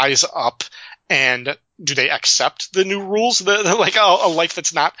rise up, and do they accept the new rules, like a life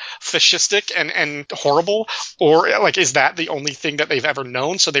that's not fascistic and horrible, or like is that the only thing that they've ever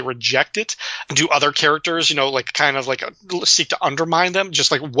known, so they reject it? Do other characters, seek to undermine them? Just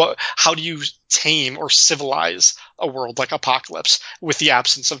like how do you tame or civilize a world like Apocalypse with the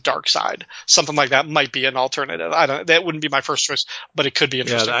absence of Darkseid? Something like that might be an alternative. That wouldn't be my first choice, but it could be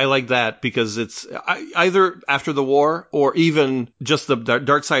interesting. Yeah, I like that because it's either after the war or even just the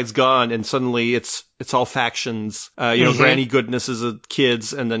Darkseid's gone and suddenly it's all factions. Granny Goodness is a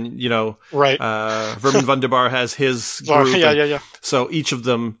kids, and then right. Vermin Wunderbar has his group. Yeah. So each of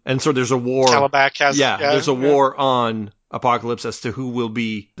them, and so there's a war. Kalibak has. Yeah, there's a war on Apocalypse as to who will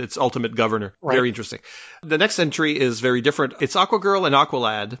be its ultimate governor. Right. Very interesting. The next entry is very different. It's Aquagirl and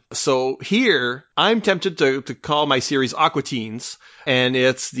Aqualad. So here, I'm tempted to call my series Aquateens, and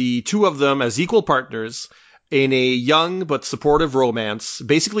it's the two of them as equal partners in a young but supportive romance,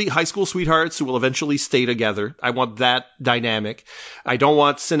 basically high school sweethearts who will eventually stay together. I want that dynamic. I don't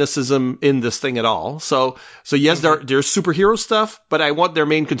want cynicism in this thing at all. So yes, there's superhero stuff, but I want their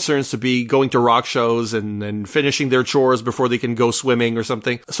main concerns to be going to rock shows and finishing their chores before they can go swimming or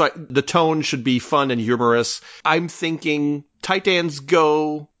something. So the tone should be fun and humorous. I'm thinking Titans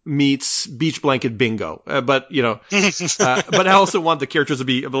Go meets Beach Blanket Bingo. But I also want the characters to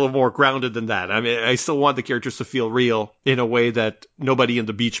be a little more grounded than that. I mean, I still want the characters to feel real in a way that nobody in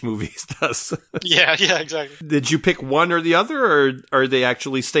the beach movies does. Yeah, exactly. Did you pick one or the other, or are they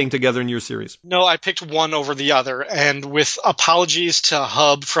actually staying together in your series? No, I picked one over the other, and with apologies to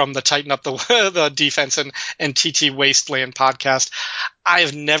Hub from the Tighten Up the Defense and TT Wasteland podcast, I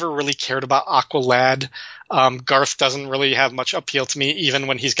have never really cared about Aqualad. Garth doesn't really have much appeal to me, even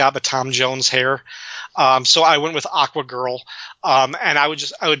when he's got the Tom Jones hair. So I went with Aquagirl. And I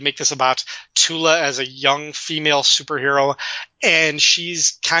would make this about Tula as a young female superhero. And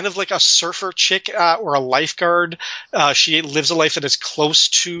she's kind of like a surfer chick, or a lifeguard. She lives a life that is close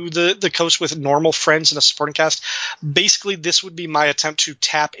to the coast with normal friends and a supporting cast. Basically, this would be my attempt to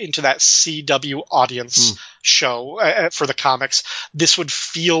tap into that CW audience show for the comics. This would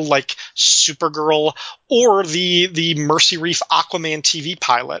feel like Supergirl or the Mercy Reef Aquaman TV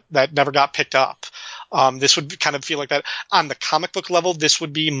pilot that never got picked up. This would kind of feel like that. On the comic book level, this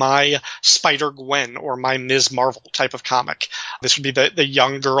would be my Spider-Gwen or my Ms. Marvel type of comic. This would be the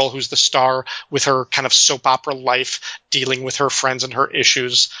young girl who's the star with her kind of soap opera life, dealing with her friends and her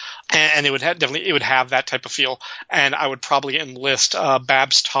issues. And it would have that type of feel. And I would probably enlist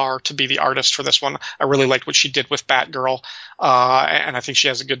Babs Tarr to be the artist for this one. I really liked what she did with Batgirl. And I think she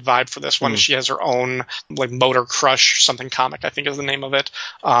has a good vibe for this one. She has her own like Motor Crush something comic, I think is the name of it.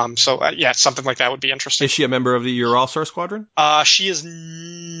 Something like that would be interesting. Is she a member of your All-Star Squadron? She is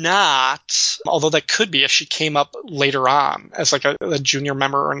not, although that could be if she came up later on as like a junior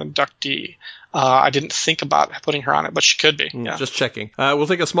member or an inductee. I didn't think about putting her on it, but she could be. Yeah. Just checking. We'll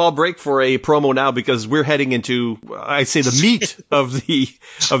take a small break for a promo now because we're heading into, I'd say, the meat of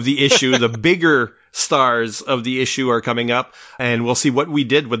the issue. The bigger stars of the issue are coming up, and we'll see what we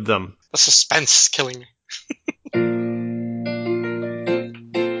did with them. The suspense is killing me.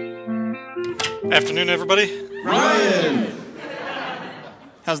 Afternoon, everybody. Ryan!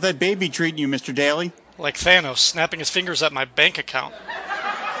 How's that baby treating you, Mr. Daly? Like Thanos snapping his fingers at my bank account.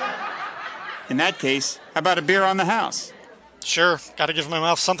 In that case, how about a beer on the house? Sure, gotta give my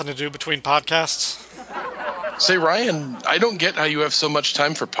mouth something to do between podcasts. Say, Ryan, I don't get how you have so much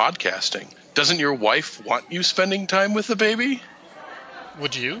time for podcasting. Doesn't your wife want you spending time with the baby?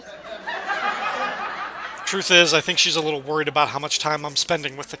 Would you? Truth is, I think she's a little worried about how much time I'm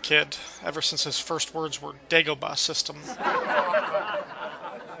spending with the kid, ever since his first words were Dagobah system.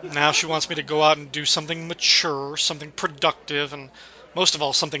 Now she wants me to go out and do something mature, something productive, and most of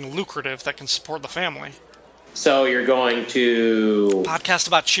all, something lucrative that can support the family. So you're going to... Podcast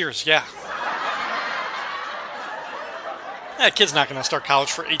about Cheers, yeah. That kid's not going to start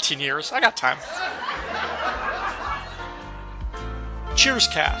college for 18 years. I got time.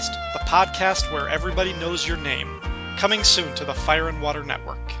 Cheerscast, the podcast where everybody knows your name. Coming soon to the Fire and Water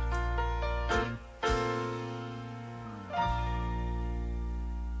Network.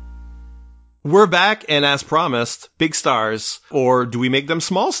 We're back, and as promised, big stars, or do we make them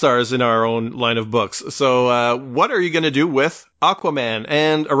small stars in our own line of books? So what are you going to do with Aquaman?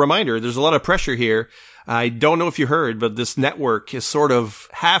 And a reminder, there's a lot of pressure here. I don't know if you heard, but this network is sort of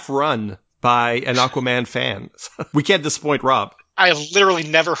half run by an Aquaman fan. We can't disappoint Rob. I have literally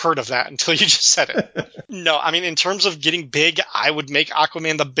never heard of that until you just said it. No, I mean, in terms of getting big, I would make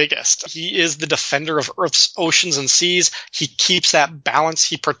Aquaman the biggest. He is the defender of Earth's oceans and seas. He keeps that balance.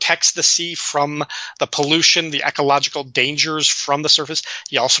 He protects the sea from the pollution, the ecological dangers from the surface.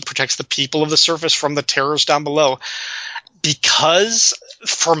 He also protects the people of the surface from the terrors down below. Because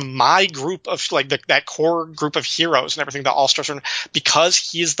for my group of that core group of heroes and everything, the All-Star Squadron, because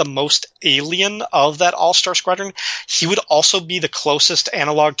he is the most alien of that All-Star Squadron, he would also be the closest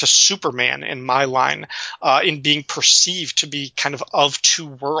analog to Superman in my line, in being perceived to be kind of two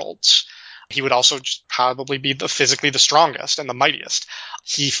worlds. He would also probably be physically the strongest and the mightiest.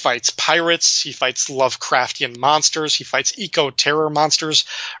 He fights pirates. He fights Lovecraftian monsters. He fights eco-terror monsters,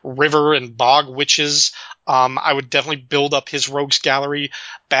 river and bog witches. I would definitely build up his rogues gallery.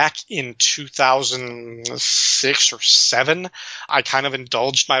 Back in 2006 or 7, I kind of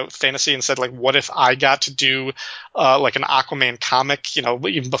indulged my fantasy and said, like, what if I got to do like an Aquaman comic,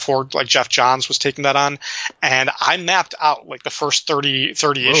 even before like Jeff Johns was taking that on. And I mapped out like the first 30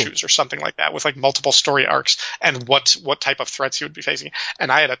 issues or something like that with like multiple story arcs and what type of threats he would be facing. And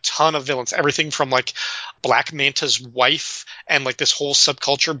I had a ton of villains, everything from like Black Manta's wife and like this whole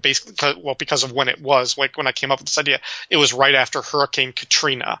subculture, basically, well, because of when it was, like when I came up with this idea, it was right after Hurricane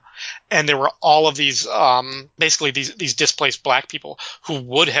Katrina. And there were all of these, basically these displaced black people who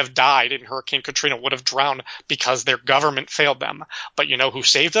would have died in Hurricane Katrina, would have drowned because their government failed them. But you know who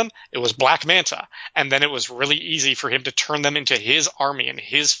saved them? It was Black Manta. And then it was really easy for him to turn them into his army and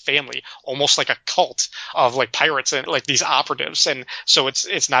his family, almost like a cult of like pirates and like these operatives. And so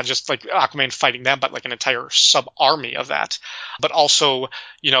it's not just like Aquaman fighting them, but like an entire sub-army of that. But also,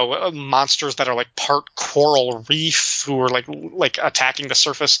 monsters that are like part coral reef who are like attacking the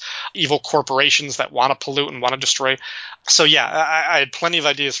surface, evil corporations that want to pollute and want to destroy. So yeah, I had plenty of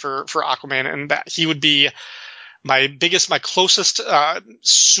ideas for Aquaman, and that he would be my closest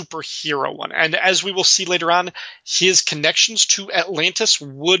superhero one. And as we will see later on, his connections to Atlantis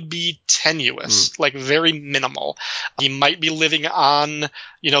would be tenuous, like very minimal. He might be living on,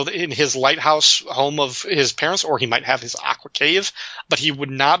 in his lighthouse home of his parents, or he might have his aqua cave, but he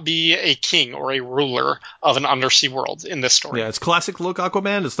would not be a king or a ruler of an undersea world in this story. Yeah, it's classic look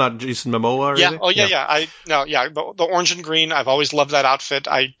Aquaman. It's not Jason Momoa or yeah. anything? Oh yeah. The orange and green. I've always loved that outfit.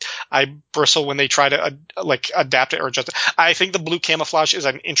 I bristle when they try to adapt it or adjust it. I think the blue camouflage is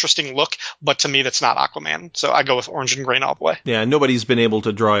an interesting look, but to me that's not Aquaman. So I go with orange and green all the way. Yeah, nobody's been able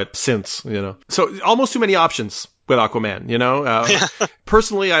to draw it since, So almost too many options with Aquaman,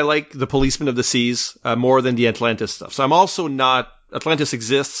 Personally, I like the Policeman of the Seas more than the Atlantis stuff. So I'm also not... Atlantis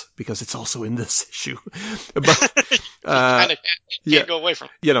exists because it's also in this issue. But can't go away from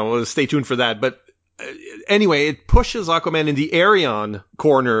it. Stay tuned for that. But anyway, it pushes Aquaman in the Arion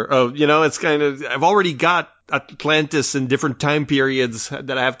corner of, it's kind of... I've already got Atlantis in different time periods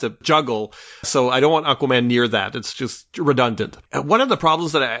that I have to juggle. So I don't want Aquaman near that. It's just redundant. One of the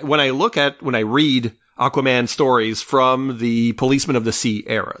problems that when I read Aquaman stories from the Policeman of the Sea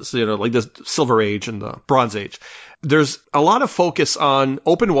eras, like the Silver Age and the Bronze Age, there's a lot of focus on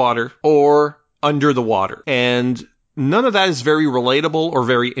open water or under the water. And none of that is very relatable or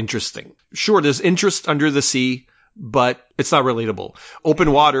very interesting. Sure, there's interest under the sea, but it's not relatable.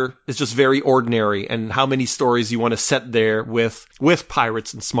 Open water is just very ordinary, and how many stories you want to set there with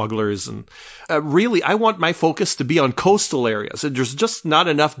pirates and smugglers. And really, I want my focus to be on coastal areas. And there's just not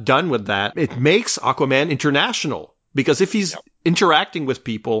enough done with that. It makes Aquaman international. Because if he's interacting with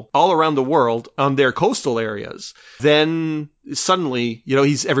people all around the world on their coastal areas, then suddenly,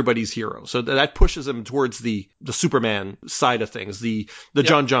 he's everybody's hero. So that pushes him towards the Superman side of things, the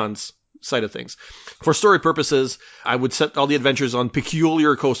John Johns side of things. For story purposes, I would set all the adventures on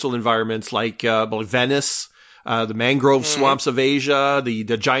peculiar coastal environments like Venice, the mangrove swamps of Asia, the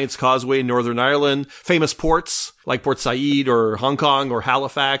Giant's Causeway in Northern Ireland, famous ports like Port Said or Hong Kong or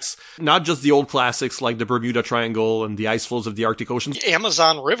Halifax, not just the old classics like the Bermuda Triangle and the ice floes of the Arctic Ocean. The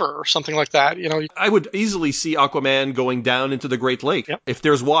Amazon River or something like that. I would easily see Aquaman going down into the Great Lake. Yep. If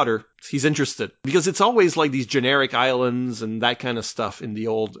there's water, he's interested. Because it's always like these generic islands and that kind of stuff in the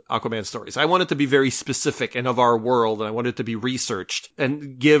old Aquaman stories. I want it to be very specific and of our world, and I want it to be researched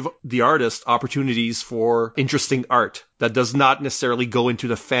and give the artist opportunities for interesting art that does not necessarily go into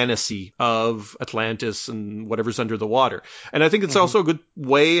the fantasy of Atlantis and whatever's under the water. And I think it's also a good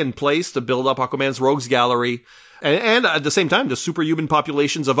way and place to build up Aquaman's rogues gallery and at the same time, the superhuman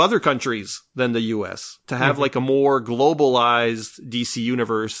populations of other countries than the U.S. to have like a more globalized DC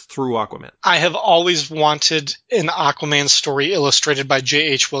universe through Aquaman. I have always wanted an Aquaman story illustrated by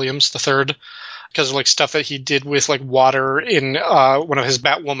J.H. Williams III. Because of like stuff that he did with like water in one of his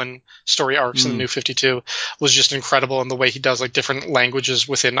Batwoman story arcs in the New 52 was just incredible, and the way he does like different languages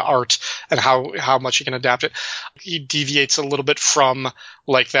within art and how much he can adapt it. He deviates a little bit from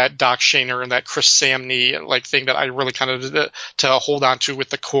like that Doc Shaner and that Chris Samney like thing that I really kind of to hold on to with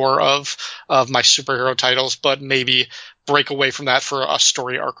the core of my superhero titles, but maybe break away from that for a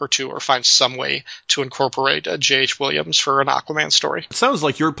story arc or two, or find some way to incorporate J.H. Williams for an Aquaman story. It sounds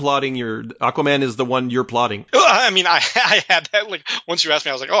like you're plotting Aquaman is the one you're plotting. I mean, I had that, like, once you asked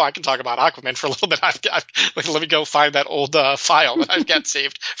me, I was like, oh, I can talk about Aquaman for a little bit. I've like, let me go find that old file that I've got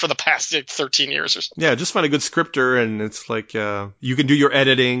saved for the past 13 years or something. Yeah, just find a good scripter, and it's like, you can do your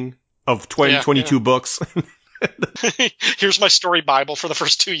editing of 22 books. Here's my story Bible for the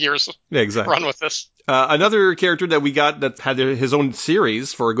first 2 years. Yeah, exactly. Run with this. Another character that we got that had his own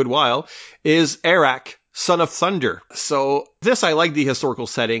series for a good while is Arak, Son of Thunder. So this, I like the historical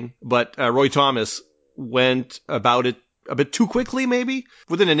setting, but Roy Thomas went about it a bit too quickly, maybe.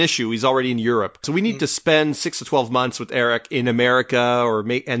 Within an issue, he's already in Europe. So we need to spend 6 to 12 months with Arak in America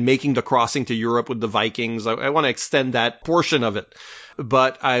and making the crossing to Europe with the Vikings. I want to extend that portion of it.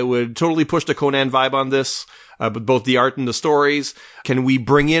 But I would totally push the Conan vibe on this. But both the art and the stories. Can we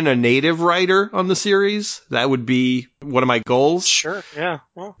bring in a native writer on the series? That would be one of my goals. Sure, yeah.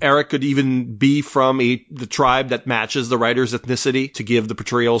 Well. Arak could even be from the tribe that matches the writer's ethnicity to give the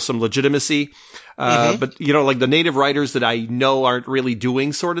portrayal some legitimacy. But, like the native writers that I know aren't really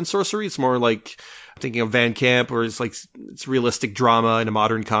doing sword and sorcery. It's more like thinking of Van Camp, where it's realistic drama in a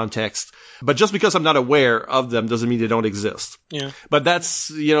modern context. But just because I'm not aware of them doesn't mean they don't exist. Yeah. But that's,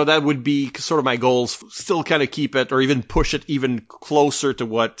 that would be sort of my goals. Still kind of keep it or even push it even closer to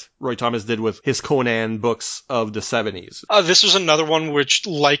what Roy Thomas did with his Conan books of the 70s. This was another one which,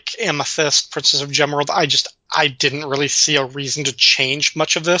 like Amethyst, Princess of Gemerald, I didn't really see a reason to change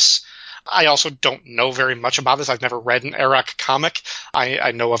much of this. I also don't know very much about this. I've never read an Arak comic.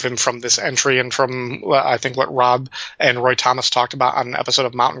 I know of him from this entry and from, I think, what Rob and Roy Thomas talked about on an episode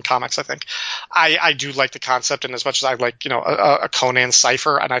of Mountain Comics, I think. I do like the concept, and as much as I like, a Conan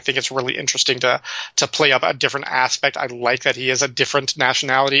cipher, and I think it's really interesting to play up a different aspect. I like that he is a different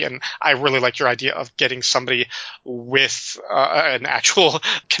nationality, and I really like your idea of getting somebody with an actual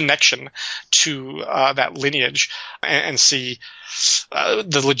connection to that lineage and see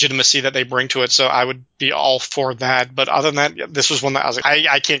the legitimacy that they bring to it. So I would be all for that. But other than that, this was one that I was like,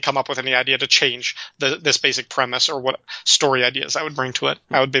 I can't come up with any idea to change this basic premise or what story ideas I would bring to it.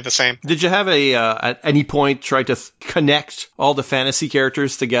 I would be the same. Did you have at any point try to connect all the fantasy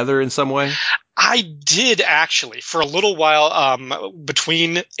characters together in some way? I did, actually, for a little while,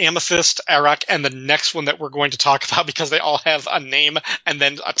 between Amethyst, Arak, and the next one that we're going to talk about, because they all have a name and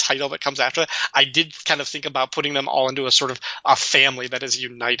then a title that comes after that. I did kind of think about putting them all into a sort of a family that is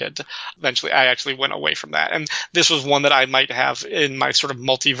united. Eventually, I actually went away from that. And this was one that I might have in my sort of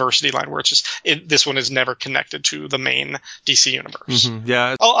multiversity line, where it's just, this one is never connected to the main DC universe. Mm-hmm,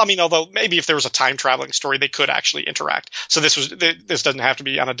 yeah. Oh, I mean, although maybe if there was a time traveling story, they could actually interact. So this doesn't have to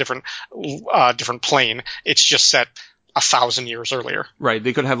be on a different plane. It's just set 1,000 years earlier. Right.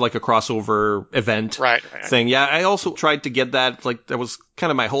 They could have like a crossover event thing. Yeah, I also tried to get that. Like, that was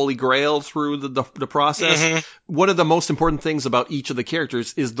kind of my holy grail through the process. Mm-hmm. One of the most important things about each of the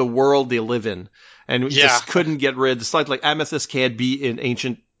characters is the world they live in. And we just couldn't get rid. It's like Amethyst can't be in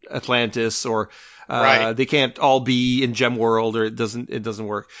ancient Atlantis, or they can't all be in Gem World, or it doesn't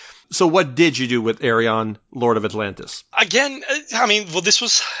work. So what did you do with Arion, Lord of Atlantis? Again, I mean, well, this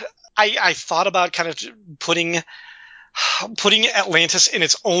was... I thought about kind of putting Atlantis in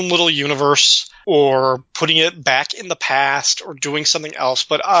its own little universe, or putting it back in the past, or doing something else.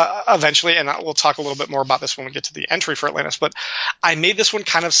 But eventually, and we'll talk a little bit more about this when we get to the entry for Atlantis, but I made this one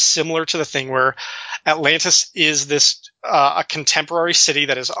kind of similar to the thing where Atlantis is this a contemporary city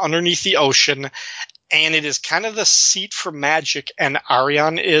that is underneath the ocean, and it is kind of the seat for magic, and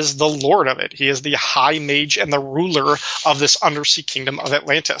Arion is the lord of it. He is the high mage and the ruler of this undersea kingdom of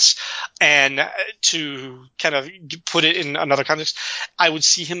Atlantis. And to kind of put it in another context, I would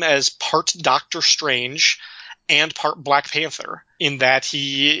see him as part Doctor Strange and part Black Panther, in that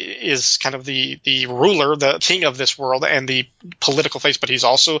he is kind of the ruler, the king of this world, and the political face, but he's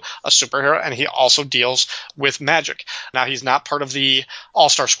also a superhero, and he also deals with magic. Now, he's not part of the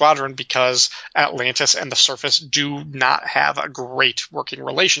All-Star Squadron because Atlantis and the surface do not have a great working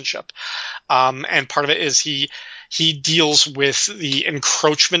relationship. And part of it is he deals with the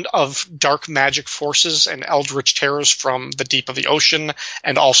encroachment of dark magic forces and eldritch terrors from the deep of the ocean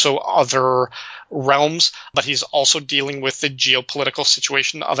and also other realms, but he's also dealing with the geopolitical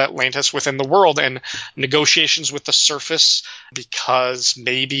situation of Atlantis within the world and negotiations with the surface, because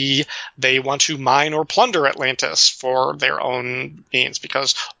maybe they want to mine or plunder Atlantis for their own means,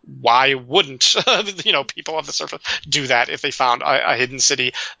 because why wouldn't people of the surface do that if they found a hidden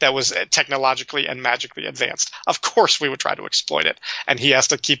city that was technologically and magically advanced? Of course we would try to exploit it, and he has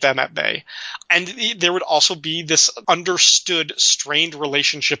to keep them at bay. And there would also be this understood strained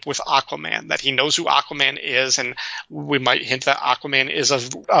relationship with Aquaman, that he knows who Aquaman is, and we might hint that Aquaman is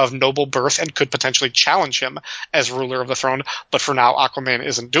of noble birth and could potentially challenge him as ruler of the throne, but for now Aquaman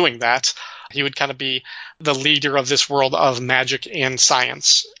isn't doing that. He would kind of be the leader of this world of magic and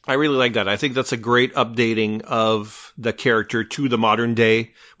science. I really like that. I think that's a great updating of the character to the modern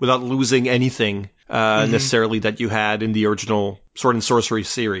day without losing anything necessarily that you had in the original Sword and Sorcery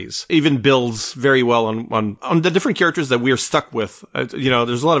series. Even builds very well on the different characters that we're stuck with.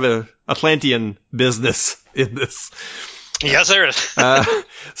 There's a lot of Atlantean business in this. Yes, there is.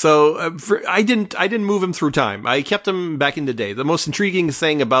 I didn't move him through time. I kept him back in the day. The most intriguing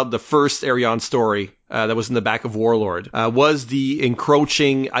thing about the first Arion story that was in the back of Warlord was the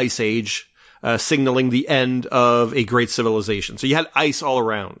encroaching Ice Age, signaling the end of a great civilization. So you had ice all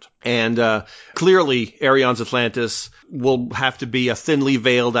around. And clearly, Arion's Atlantis will have to be a thinly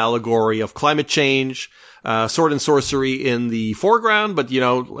veiled allegory of climate change, sword and sorcery in the foreground, but,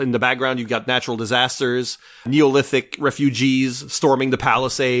 in the background, you've got natural disasters, Neolithic refugees storming the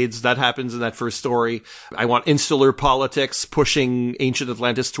Palisades. That happens in that first story. I want insular politics pushing ancient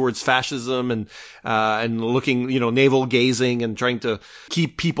Atlantis towards fascism and looking, navel gazing and trying to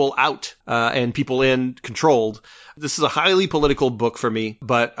keep people out and people in controlled. This is a highly political book for me,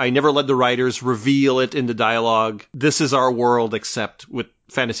 but I never let the writers reveal it in the dialogue. This is our world, except with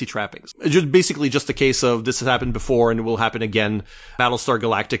fantasy trappings. It's basically just a case of this has happened before and it will happen again. Battlestar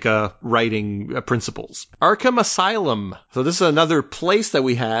Galactica writing principles. Arkham Asylum. So this is another place that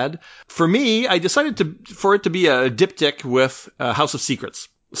we had. For me, I decided for it to be a diptych with House of Secrets.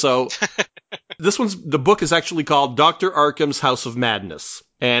 So the book is actually called Dr. Arkham's House of Madness.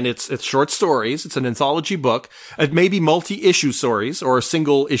 And it's short stories. It's an anthology book. It may be multi-issue stories or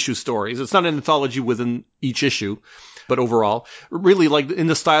single-issue stories. It's not an anthology within each issue, but overall, really like in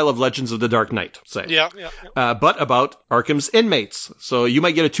the style of Legends of the Dark Knight, say. Yeah. But about Arkham's inmates. So you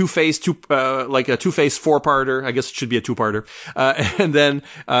might get a Two-Face four-parter. I guess it should be a two-parter. And then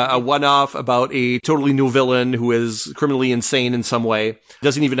a one-off about a totally new villain who is criminally insane in some way.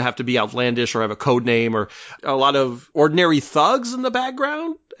 Doesn't even have to be outlandish or have a code name, or a lot of ordinary thugs in the background.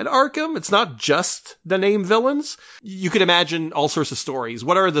 At Arkham, it's not just the name villains. You could imagine all sorts of stories.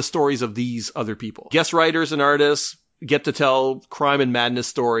 What are the stories of these other people? Guest writers and artists get to tell crime and madness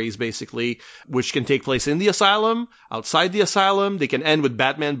stories, basically, which can take place in the asylum, outside the asylum. They can end with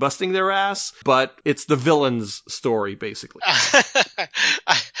Batman busting their ass, but it's the villain's story, basically.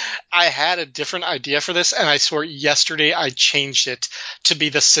 I had a different idea for this, and I swear yesterday I changed it to be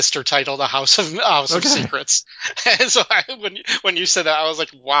the sister title, The House of Secrets. And so when you said that, I was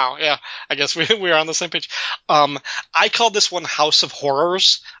like, wow, yeah, I guess we're on the same page. I called this one House of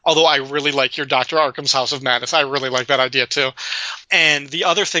Horrors, although I really like your Dr. Arkham's House of Madness. I really like that idea too. And the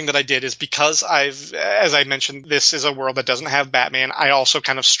other thing that I did is because as I mentioned, this is a world that doesn't have Batman, I also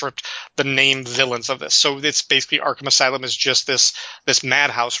kind of stripped the named villains of this. So it's basically Arkham Asylum is just this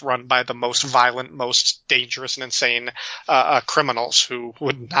madhouse run by the most violent, most dangerous and insane criminals who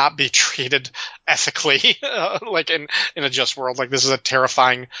would not be treated ethically like in a just world. Like, this is a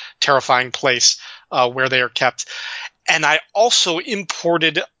terrifying place where they are kept. And I also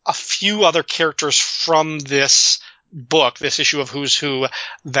imported a few other characters from this book, this issue of Who's Who,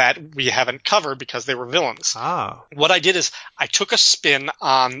 that we haven't covered because they were villains. What I did is I took a spin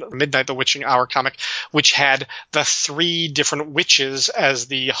on Midnight the Witching Hour comic, which had the 3 different witches as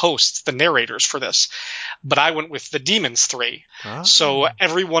the hosts, the narrators for this. But I went with the Demons 3. So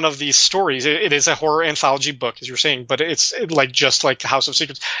every one of these stories, it is a horror anthology book, as you're saying, but it's just like House of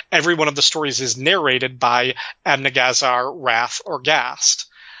Secrets. Every one of the stories is narrated by Abnegazar, Wrath, or Ghast.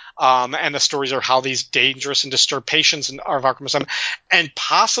 And the stories are how these dangerous and disturbed patients of Arkham Asylum, and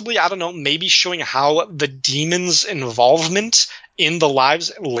possibly, I don't know, maybe showing how the demons' involvement in the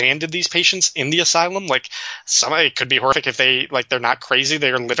lives landed these patients in the asylum. Like, it could be horrific if they're not crazy,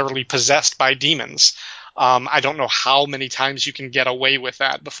 they're literally possessed by demons. I don't know how many times you can get away with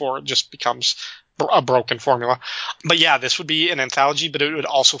that before it just becomes a broken formula. But yeah, this would be an anthology, but it would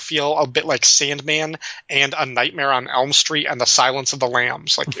also feel a bit like Sandman and A Nightmare on Elm Street and The Silence of the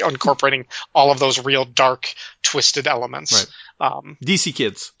Lambs, like incorporating all of those real dark, twisted elements. Right. DC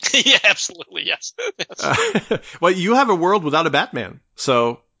Kids. Yeah, absolutely, yes. Well, you have a world without a Batman,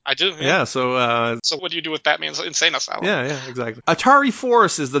 so... I do. Yeah. So what do you do with Batman's Insane Asylum? Yeah, exactly. Atari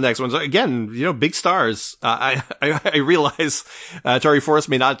Force is the next one. So again, big stars. I realize Atari Force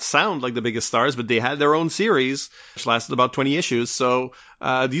may not sound like the biggest stars, but they had their own series, which lasted about 20 issues. So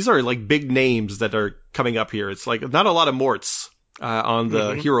these are like big names that are coming up here. It's like not a lot of Morts on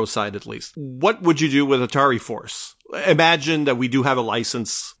the hero side, at least. What would you do with Atari Force? Imagine that we do have a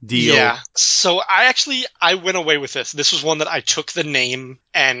license deal. Yeah. So I went away with this. This was one that I took the name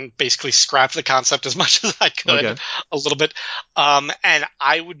and basically scrapped the concept as much as I could, a little bit. And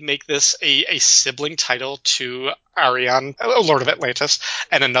I would make this a sibling title to Arion, Lord of Atlantis,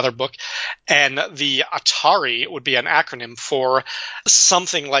 and another book. And the Atari would be an acronym for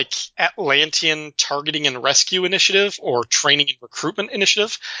something like Atlantean Targeting and Rescue Initiative or Training and Recruitment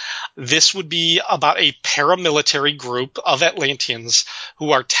Initiative. This would be about a paramilitary group of Atlanteans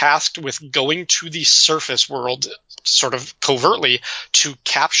who are tasked with going to the surface world sort of covertly to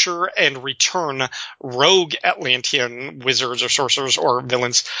capture and return rogue Atlantean wizards or sorcerers or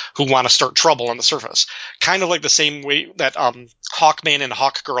villains who want to start trouble on the surface. Kind of like the same way that Hawkman and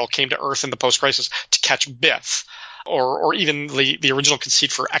Hawkgirl came to Earth in the post-crisis to catch Biff. Or even the original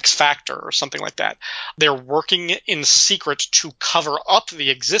conceit for X Factor or something like that. They're working in secret to cover up the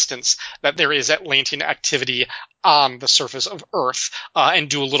existence that there is Atlantean activity on the surface of Earth and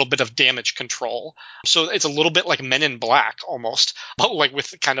do a little bit of damage control. So it's a little bit like Men in Black almost, but like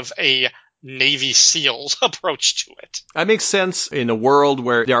with kind of a Navy SEALs approach to it. That makes sense in a world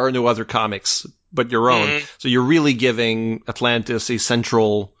where there are no other comics but your own. So you're really giving Atlantis a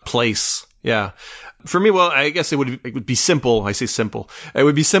central place. Yeah. For me, well, I guess it would be simple. I say simple. It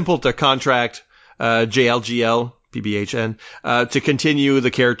would be simple to contract JLGL, PBHN, to continue the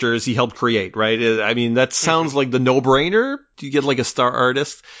characters he helped create, right? I mean, that sounds like the no-brainer. You get like a star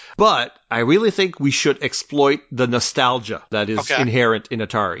artist. But I really think we should exploit the nostalgia that is inherent in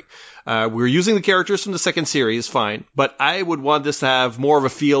Atari. We're using the characters from the second series, fine. But I would want this to have more of a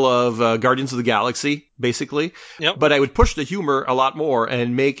feel of Guardians of the Galaxy, basically. Yep. But I would push the humor a lot more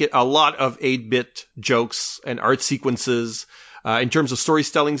and make it a lot of 8-bit jokes and art sequences. In terms of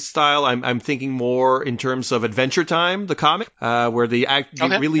storytelling style, I'm thinking more in terms of Adventure Time, the comic, where they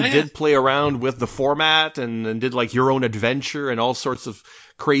really did play around with the format and did like your own adventure and all sorts of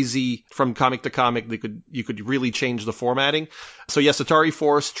crazy from comic to comic. You could really change the formatting. So yes, Atari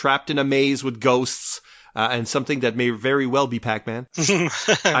Force trapped in a maze with ghosts. And something that may very well be Pac-Man.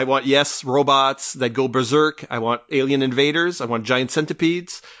 I want, robots that go berserk. I want alien invaders. I want giant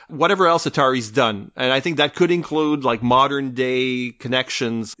centipedes. Whatever else Atari's done. And I think that could include like modern day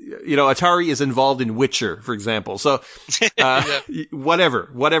connections. Atari is involved in Witcher, for example. So,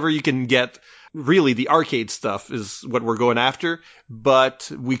 whatever you can get really the arcade stuff is what we're going after,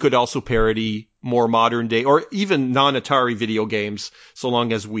 but we could also parody more modern day or even non-Atari video games, so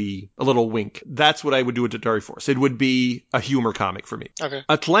long as a little wink. That's what I would do with Atari Force. It would be a humor comic for me. Okay.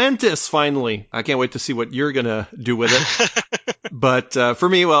 Atlantis, finally. I can't wait to see what you're going to do with it. But for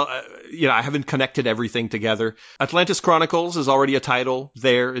me, I haven't connected everything together. Atlantis Chronicles is already a title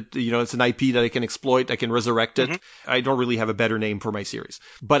there. It's an IP that I can exploit. I can resurrect it. Mm-hmm. I don't really have a better name for my series.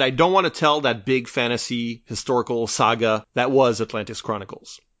 But I don't want to tell that big fantasy historical saga that was Atlantis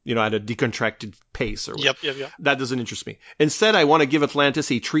Chronicles. At a decontracted pace or whatever. Yep. That doesn't interest me. Instead, I want to give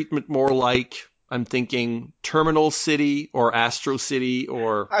Atlantis a treatment more like, I'm thinking, Terminal City or Astro City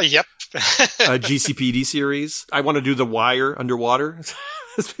or yep. a GCPD series. I want to do The Wire underwater.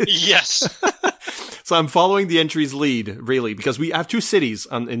 Yes. So I'm following the entry's lead, really, because we have two cities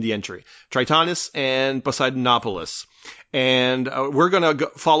in the entry, Tritonus and Poseidonopolis. And we're going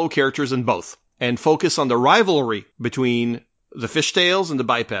to follow characters in both and focus on the rivalry between the fishtails and the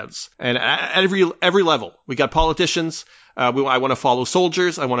bipeds. And at every level, we got politicians. I want to follow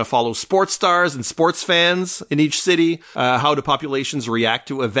soldiers. I want to follow sports stars and sports fans in each city, how the populations react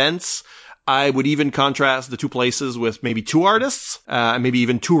to events. I would even contrast the two places with maybe two artists, maybe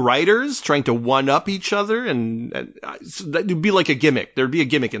even two writers trying to one-up each other. And so that would be like a gimmick. There'd be a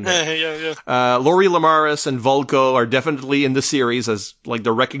gimmick in there. Yeah. Lori Lamaris and Volko are definitely in the series as like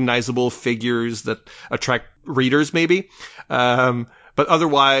the recognizable figures that attract readers, maybe. But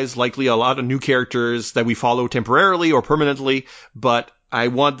otherwise, likely a lot of new characters that we follow temporarily or permanently. But I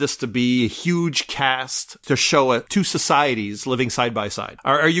want this to be a huge cast to show two societies living side by side.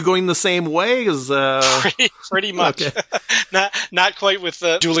 Are you going the same way? Pretty much. Okay. Not quite with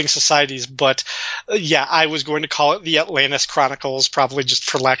the dueling societies, but yeah, I was going to call it the Atlantis Chronicles, probably just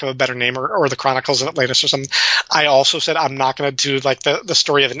for lack of a better name, or the Chronicles of Atlantis or something. I also said I'm not going to do like the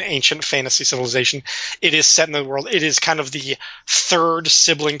story of an ancient fantasy civilization. It is set in the world. It is kind of the third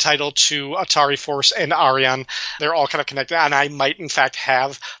sibling title to Atari Force and Arion. They're all kind of connected, and I might in fact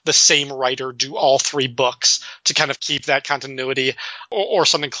have the same writer do all three books to kind of keep that continuity or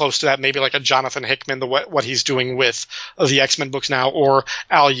something close to that, maybe like a Jonathan Hickman, what he's doing with the X-Men books now, or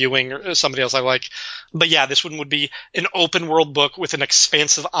Al Ewing or somebody else I like. But yeah, this one would be an open world book with an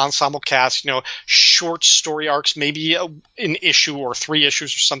expansive ensemble cast, short story arcs, maybe an issue or 3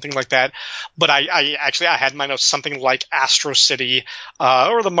 issues or something like that. But I had in my notes something like Astro City,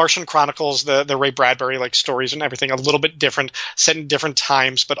 or the Martian Chronicles, the Ray Bradbury like stories and everything, a little bit different, set in different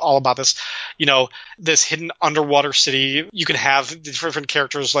times, but all about this, this hidden underwater city. You can have different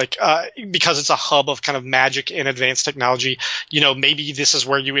characters like, because it's a hub of kind of magic and advanced technology, maybe this is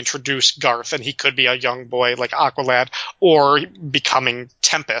where you introduce Garth, and he could be a young boy like Aqualad, or becoming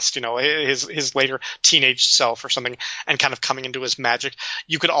Tempest, his later teenage self or something, and kind of coming into his magic.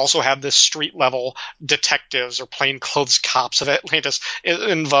 You could also have this street level detectives or plainclothes cops of Atlantis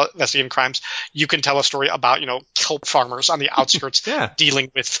investigating crimes. You can tell a story about, kelp farmers on the outskirts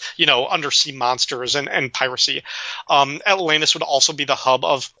dealing with, undersea monsters and piracy. Atlantis would also be the hub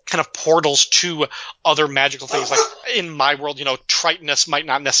of kind of portals to other magical things. Like in my world, Tritonus might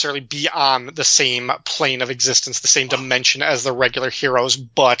not necessarily be on the same plane of existence, the same dimension as the regular heroes,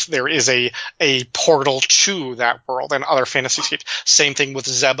 but there is a portal to that world and other fantasy scape. Same thing with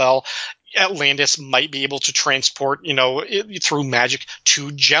Zebel. Atlantis might be able to transport, through magic to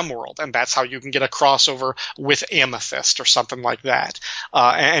Gemworld, and that's how you can get a crossover with Amethyst or something like that,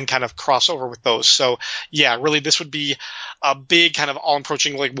 and kind of crossover with those. So, yeah, really, this would be a big kind of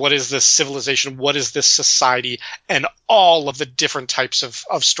all-approaching, like, what is this civilization? What is this society? And all of the different types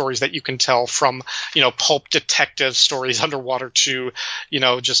of stories that you can tell, from, pulp detective stories underwater to,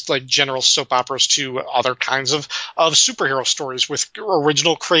 just like general soap operas, to other kinds of superhero stories with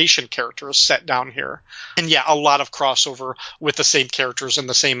original creation characters set down here. And yeah, a lot of crossover with the same characters and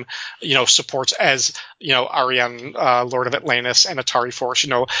the same, supports as, Arion, Lord of Atlantis, and Atari Force.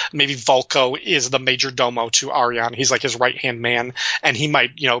 Maybe Volko is the major domo to Arion. He's like his right-hand man, and he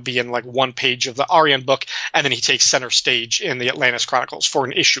might, be in like one page of the Arion book, and then he takes center stage in the Atlantis Chronicles for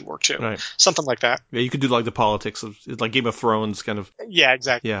an issue or two. Right. Something like that. Yeah, you could do like the politics of like Game of Thrones kind of. Yeah,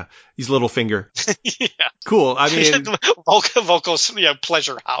 exactly. Yeah, he's Littlefinger. Yeah. Cool. I mean, Volko's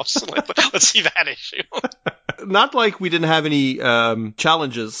pleasure house. Let's see that issue. Not like we didn't have any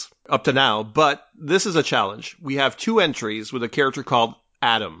challenges up to now, but this is a challenge. We have 2 entries with a character called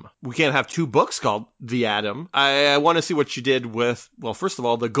Adam. We can't have 2 books called The Adam. I want to see what you did with, well, first of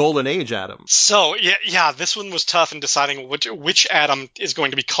all, the Golden Age Adam. So, yeah, this one was tough in deciding which Adam is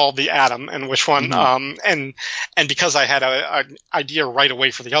going to be called The Adam and which one. Mm-hmm. And because I had an idea right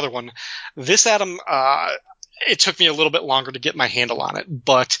away for the other one, this Adam, it took me a little bit longer to get my handle on it.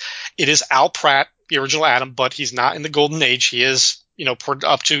 But it is Al Pratt, the original Atom, but he's not in the Golden Age. He is,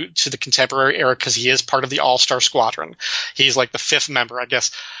 up to the contemporary era because he is part of the All-Star Squadron. He's like the fifth member, I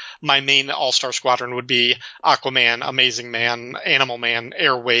guess. My main All-Star Squadron would be Aquaman, Amazing Man, Animal Man,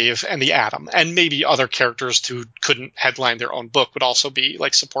 Airwave, and the Atom. And maybe other characters who couldn't headline their own book would also be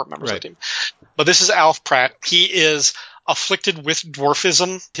like support members of the team. But this is Al Pratt. He is afflicted with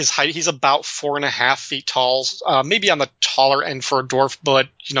dwarfism. His height, he's about 4.5 feet tall, maybe on the taller end for a dwarf, but,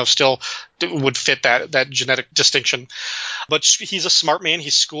 still would fit that genetic distinction. But he's a smart man.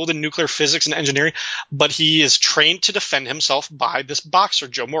 He's schooled in nuclear physics and engineering, but he is trained to defend himself by this boxer,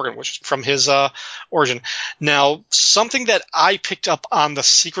 Joe Morgan, which is from his origin. Now, something that I picked up on the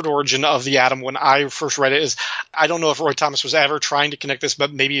secret origin of the Atom when I first read it is, I don't know if Roy Thomas was ever trying to connect this,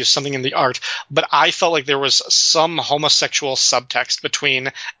 but maybe it was something in the art, but I felt like there was some homosexual subtext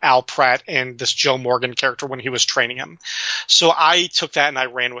between Al Pratt and this Joe Morgan character when he was training him. So I took that and I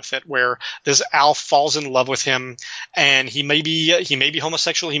ran with it, where this Al falls in love with him, and he may be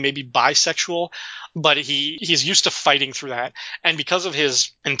homosexual, he may be bisexual, but he's used to fighting through that. And because of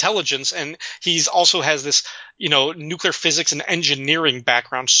his intelligence, and he's also has this, nuclear physics and engineering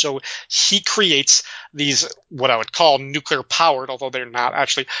background, so he creates these, what I would call nuclear powered, although they're not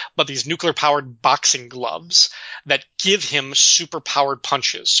actually, but these nuclear powered boxing gloves that give him super powered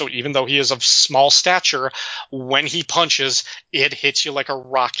punches. So even though he is of small stature, when he punches, it hits you like a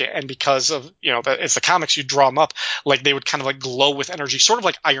rocket. And because of, it's the comics, you draw them up, like they would kind of like glow with energy, sort of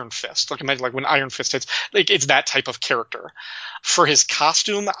like Iron Fist. Like imagine like when Iron Fist hits, like it's that type of character. For his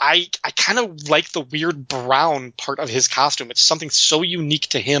costume, I kind of like the weird brown part of his costume. It's something so unique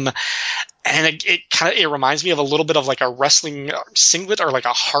to him. And it reminds me of a little bit of like a wrestling singlet or like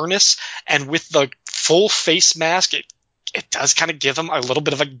a harness. And with the full face mask, it does kind of give him a little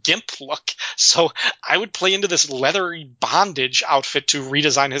bit of a gimp look. So I would play into this leathery bondage outfit to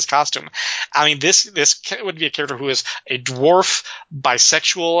redesign his costume. I mean, this would be a character who is a dwarf,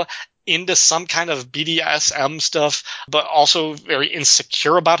 bisexual, into some kind of BDSM stuff, but also very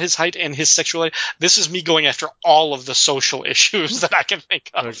insecure about his height and his sexuality. This is me going after all of the social issues that I can think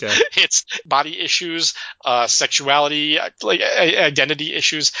of. Okay. It's body issues, sexuality, like identity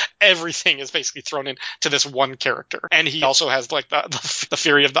issues. Everything is basically thrown into this one character. And he also has like the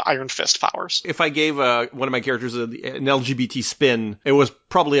fury of the Iron Fist powers. If I gave one of my characters an LGBT spin, it was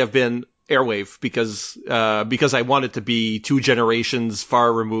probably have been Airwave, because I want it to be two generations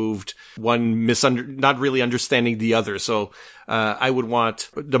far removed, one not really understanding the other. So I would want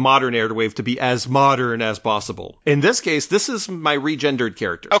the modern Airwave to be as modern as possible. In this case, this is my regendered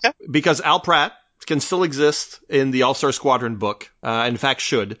character. Okay. Because Al Pratt can still exist in the All-Star Squadron book. In fact,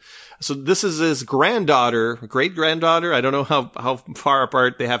 should. So this is his granddaughter, great-granddaughter. I don't know how far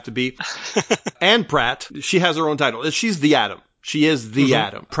apart they have to be. Anne Pratt, she has her own title. She's the Atom. She is the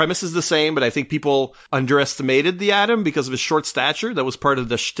Atom. Premise is the same, but I think people underestimated the Atom because of his short stature. That was part of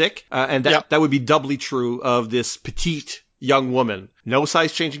the shtick. And that would be doubly true of this petite young woman. No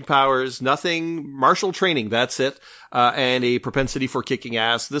size-changing powers, nothing, martial training, that's it. And a propensity for kicking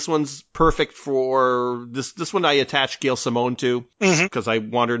ass. This one's perfect for this one I attached Gail Simone to because I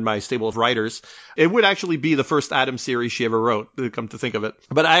wandered my stable of writers. It would actually be the first Atom series she ever wrote, come to think of it.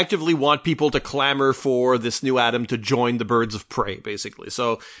 But I actively want people to clamor for this new Atom to join the Birds of Prey, basically.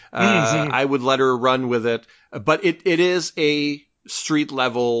 So I would let her run with it. But it is a street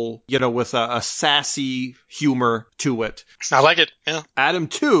level, with a sassy humor to it. I like it. Yeah. Atom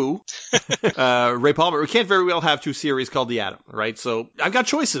 2, Ray Palmer. We can't very well have two series called The Atom, right? So I've got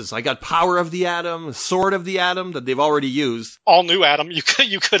choices. I got Power of the Atom, Sword of the Atom that they've already used. All New Atom. You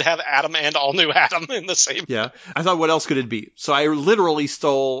could have Atom and All New Atom in the same. Yeah. I thought, what else could it be? So I literally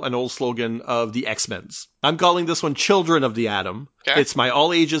stole an old slogan of the X-Men's. I'm calling this one Children of the Atom. Okay. It's my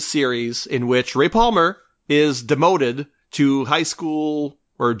all ages series in which Ray Palmer is demoted to high school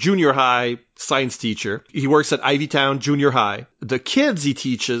or junior high science teacher. He works at Ivytown Junior High. The kids he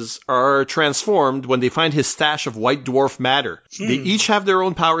teaches are transformed when they find his stash of white dwarf matter. They each have their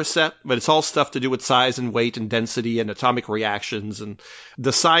own power set, but it's all stuff to do with size and weight and density and atomic reactions. And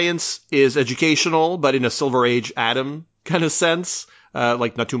the science is educational, but in a Silver Age Atom kind of sense.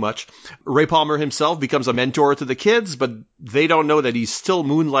 Like not too much. Ray Palmer himself becomes a mentor to the kids, but they don't know that he's still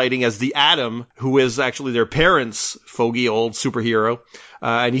moonlighting as the Atom, who is actually their parents' fogey old superhero.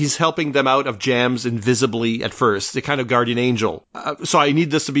 And he's helping them out of jams invisibly at first, the kind of guardian angel. So I need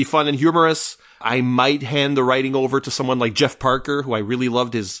this to be fun and humorous. I might hand the writing over to someone like Jeff Parker, who I really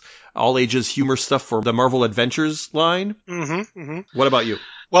loved his all ages humor stuff for the Marvel Adventures line. What about you?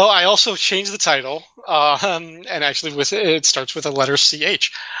 Well, I also changed the title, and actually it starts with a letter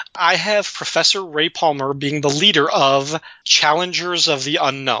CH. I have Professor Ray Palmer being the leader of Challengers of the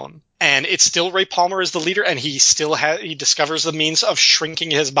Unknown. And it's still Ray Palmer as the leader, and he still he discovers the means of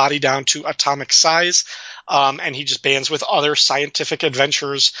shrinking his body down to atomic size, and he just bands with other scientific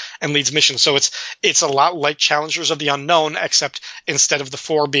adventures and leads missions. So it's a lot like Challengers of the Unknown, except instead of the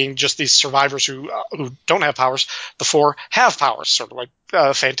 4 being just these survivors who don't have powers, the 4 have powers, sort of like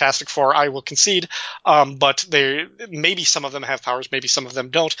Fantastic Four, I will concede, but maybe some of them have powers, maybe some of them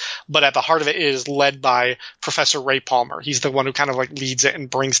don't, but at the heart of it is led by Professor Ray Palmer. He's the one who kind of like leads it and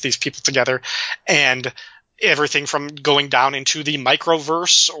brings these people together, and everything from going down into the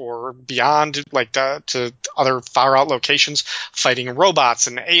microverse or beyond, like to other far out locations, fighting robots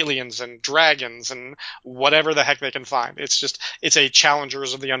and aliens and dragons and whatever the heck they can find. It's a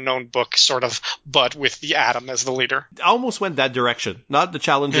Challengers of the Unknown book, sort of, but with the Atom as the leader. I almost went that direction. Not the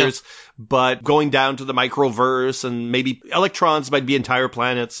Challengers, but going down to the microverse, and maybe electrons might be entire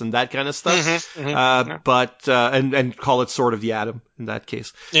planets and that kind of stuff. But and call it Sword of the Atom in that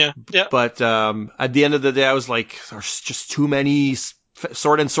case. Yeah. But at the end of the day, I was like, there's just too many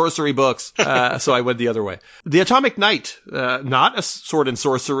sword and sorcery books. So I went the other way. The Atomic Knight, not a sword and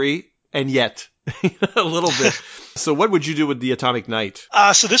sorcery, and yet a little bit. So what would you do with the Atomic Knight?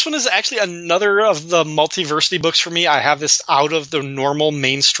 So this one is actually another of the multiversity books for me. I have this out of the normal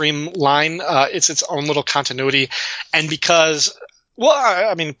mainstream line. It's its own little continuity. And because, well,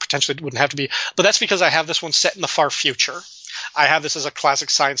 I mean, potentially it wouldn't have to be, but that's because I have this one set in the far future. I have this as a classic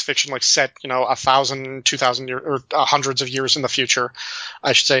science fiction, like set, 1,000, 2,000 years, or hundreds of years in the future,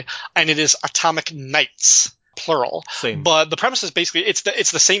 I should say. And it is Atomic Knights, plural. Same. But the premise is basically it's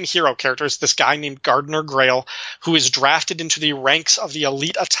the same hero character. It's this guy named Gardner Grail, who is drafted into the ranks of the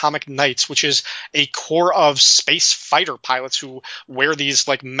elite Atomic Knights, which is a corps of space fighter pilots who wear these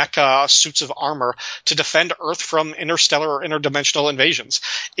like mecha suits of armor to defend Earth from interstellar or interdimensional invasions.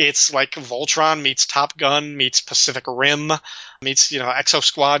 It's like Voltron meets Top Gun meets Pacific Rim meets Exo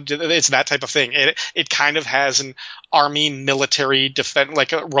Squad. It's that type of thing. It kind of has an army military defense,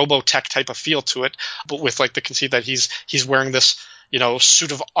 like a Robotech type of feel to it, but with like the conceit that he's wearing this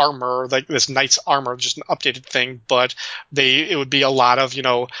suit of armor, like this knight's armor, just an updated thing, but it would be a lot of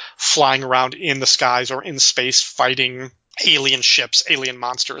flying around in the skies or in space fighting alien ships, alien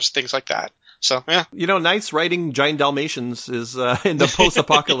monsters, things like that. So, yeah. Knights riding giant Dalmatians is in the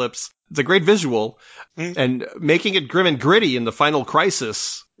post-apocalypse. It's a great visual. And making it grim and gritty in the final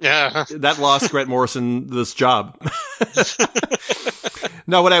crisis, that lost Grant Morrison this job.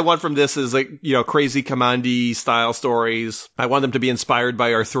 Now, what I want from this is crazy Kamandi style stories. I want them to be inspired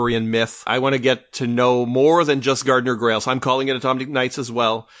by Arthurian myth. I want to get to know more than just Gardner Grail. So I'm calling it Atomic Knights as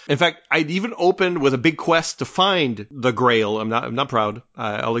well. In fact, I'd even opened with a big quest to find the Grail. I'm not proud.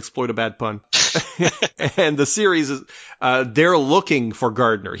 I'll exploit a bad pun. And the series is, they're looking for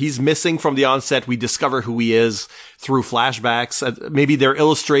Gardner. He's missing from the onset. We discover who he is through flashbacks. Maybe they're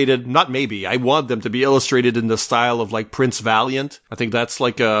illustrated, not maybe, I want them to be illustrated in the style of like Prince Valiant. I think that's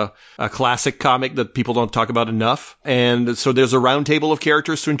like a classic comic that people don't talk about enough. And so there's a round table of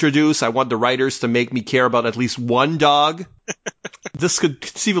characters to introduce. I want the writers to make me care about at least one dog. This could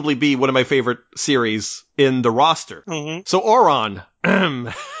conceivably be one of my favorite series in the roster. Mm-hmm. So Auron.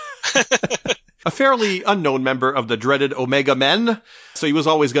 A fairly unknown member of the dreaded Omega Men. So he was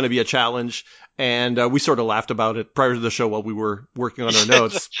always going to be a challenge. And we sort of laughed about it prior to the show while we were working on our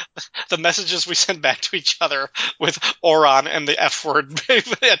notes. The messages we sent back to each other with Auron and the F word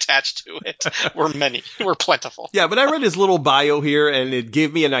attached to it were plentiful. Yeah, but I read his little bio here, and it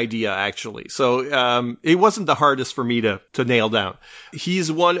gave me an idea, actually. So it wasn't the hardest for me to nail down.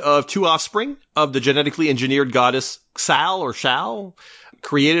 He's one of 2 offspring of the genetically engineered goddess Sal or Shal,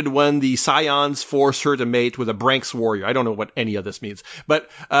 created when the Scions forced her to mate with a Branks warrior. I don't know what any of this means.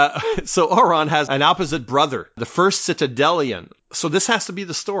 But so Auron has an opposite brother, the first Citadelian. So this has to be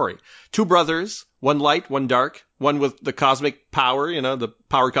the story. 2 brothers, one light, one dark, one with the cosmic power, the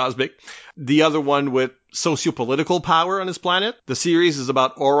power cosmic, the other one with sociopolitical power on his planet. The series is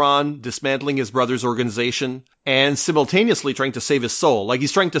about Auron dismantling his brother's organization and simultaneously trying to save his soul. Like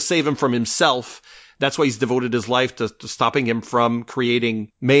he's trying to save him from himself. That's why he's devoted his life to stopping him from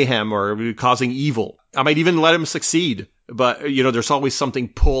creating mayhem or causing evil. I might even let him succeed. But, there's always something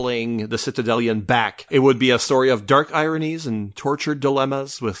pulling the Citadelian back. It would be a story of dark ironies and tortured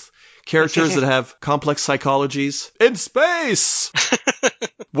dilemmas with characters that have complex psychologies in space.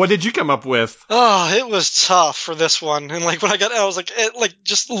 What did you come up with? Oh, it was tough for this one. And when I got it, I was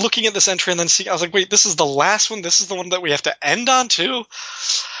just looking at this entry and then seeing, I was like, wait, this is the last one? This is the one that we have to end on too?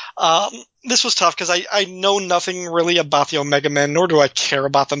 This was tough because I know nothing really about the Omega Men, nor do I care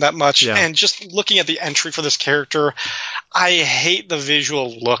about them that much. Yeah. And just looking at the entry for this character, I hate the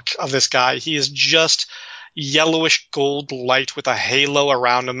visual look of this guy. He is just yellowish gold light with a halo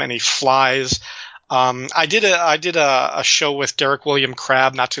around him, and he flies. I did a show with Derek William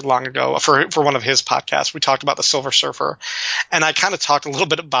Crabb not too long ago for one of his podcasts. We talked about the Silver Surfer, and I kind of talked a little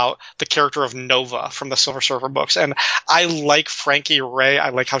bit about the character of Nova from the Silver Surfer books. And I like Frankie Ray. I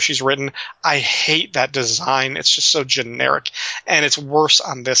like how she's written. I hate that design. It's just so generic, and it's worse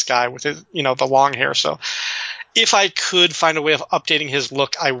on this guy with his, the long hair. So if I could find a way of updating his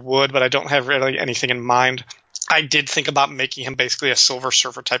look, I would, but I don't have really anything in mind. I did think about making him basically a Silver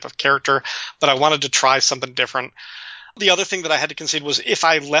Surfer type of character, but I wanted to try something different. The other thing that I had to consider was if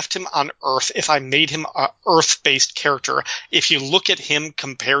I left him on Earth, if I made him a Earth-based character, if you look at him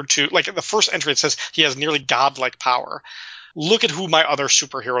compared to, like the first entry, it says he has nearly godlike power. Look at who my other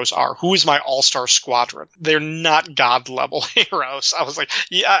superheroes are. Who is my all-star squadron? They're not god-level heroes. I was like,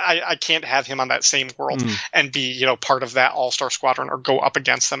 yeah, I can't have him on that same world and be, part of that all-star squadron or go up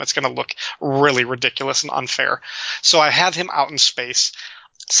against them. It's going to look really ridiculous and unfair. So I have him out in space.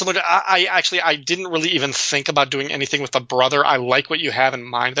 I didn't really even think about doing anything with the brother. I like what you have in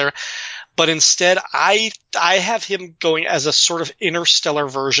mind there. But instead, I have him going as a sort of interstellar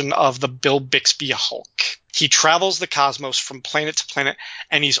version of the Bill Bixby Hulk. He travels the cosmos from planet to planet,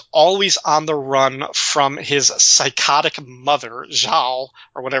 and he's always on the run from his psychotic mother, Zhao,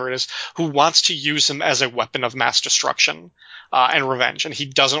 or whatever it is, who wants to use him as a weapon of mass destruction and revenge, and he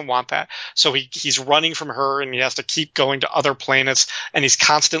doesn't want that. So he's running from her, and he has to keep going to other planets, and he's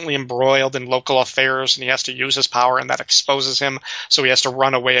constantly embroiled in local affairs, and he has to use his power, and that exposes him, so he has to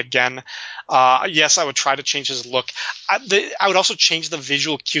run away again. Yes, I would try to change his look. I would also change the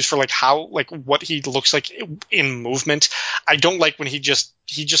visual cues for what he looks like in movement. I don't like when he just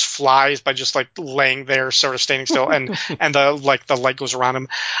flies by just like laying there, sort of standing still, and the light goes around him.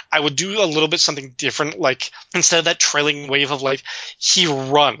 I would do a little bit something different. Like instead of that trailing wave of light, he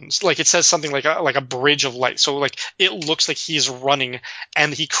runs. Like it says something like a bridge of light. So like it looks like he's running,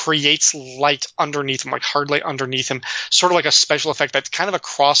 and he creates light underneath him, like hard light underneath him, sort of like a special effect that's kind of a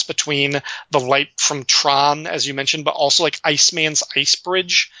cross between the light from Tron, as you mentioned, but also like Iceman's ice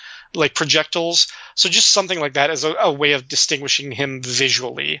bridge, like projectiles. So just something like that as a way of distinguishing him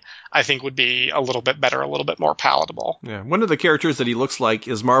visually, I think would be a little bit better, a little bit more palatable. Yeah, one of the characters that he looks like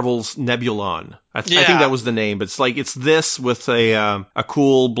is Marvel's Nebulon. I think that was the name, but it's this with a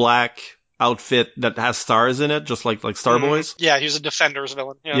cool black outfit that has stars in it, just like Starboy's. Yeah, he's a Defenders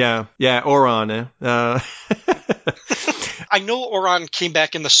villain. Yeah, Oran. I know Oran came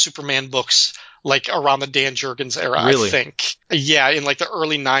back in the Superman books, like around the Dan Jurgens era, really? I think. Yeah, in like the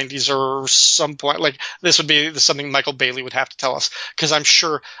early 90s or some point. Like this would be something Michael Bailey would have to tell us, because I'm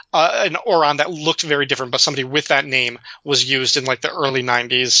sure an Oran that looked very different, but somebody with that name was used in like the early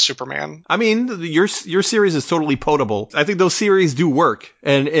 90s Superman. I mean, your series is totally potable. I think those series do work,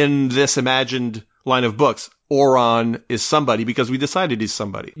 and in this imagined line of books, Oran is somebody because we decided he's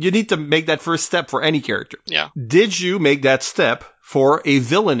somebody. You need to make that first step for any character. Yeah. Did you make that step for a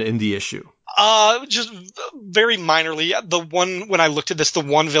villain in the issue? Just very minorly. When I looked at this, the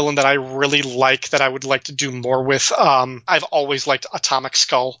one villain that I really like, that I would like to do more with, I've always liked Atomic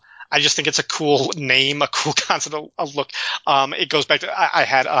Skull. I just think it's a cool name, a cool concept, a look. It goes back to, I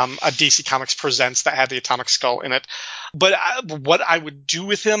had a DC Comics Presents that had the Atomic Skull in it. But what I would do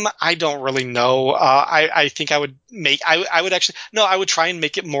with him, I don't really know. I think I would I would try and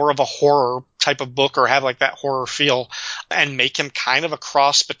make it more of a horror type of book, or have like that horror feel, and make him kind of a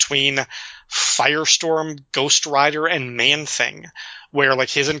cross between Firestorm, Ghost Rider, and Man-Thing, where like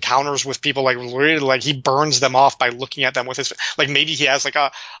his encounters with people, like really, like he burns them off by looking at them with his, like maybe he has like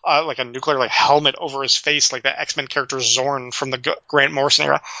a nuclear like helmet over his face, like the X-Men character Zorn from the Grant Morrison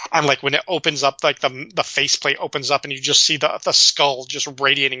era, and like when it opens up, like the faceplate opens up, and you just see the skull just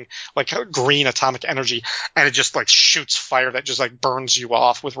radiating like green atomic energy, and it just like shoots fire that just like burns you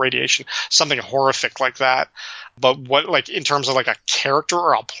off with radiation, something horrific like that. But what, like in terms of like a character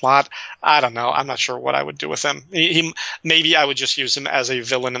or a plot, I don't know. I'm not sure what I would do with him. Maybe I would just use him as a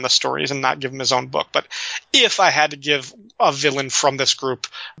villain in the stories and not give him his own book. But if I had to give a villain from this group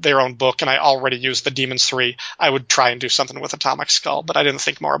their own book, and I already used the Demons 3, I would try and do something with Atomic Skull, but I didn't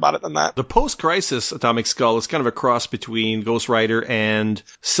think more about it than that. The post-crisis Atomic Skull is kind of a cross between Ghost Rider and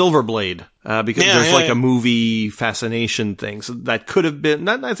Silverblade. Because there's a movie fascination thing. So that could have been,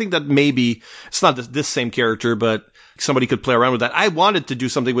 I think that maybe, it's not this same character, but somebody could play around with that. I wanted to do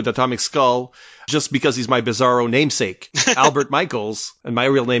something with Atomic Skull just because he's my bizarro namesake, Albert Michaels, and my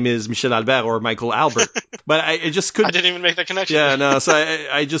real name is Michel Albert or Michael Albert. But I just couldn't. I didn't even make that connection. Yeah, no, so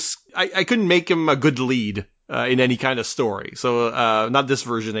I couldn't make him a good lead. In any kind of story. So, not this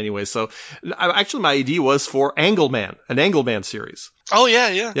version anyway. So, actually my idea was for Angleman, an Angleman series. Oh,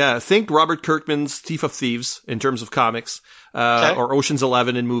 yeah. Yeah, think Robert Kirkman's Thief of Thieves in terms of comics, or Ocean's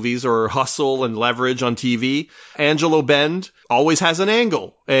 11 in movies, or Hustle and Leverage on TV. Angelo Bend always has an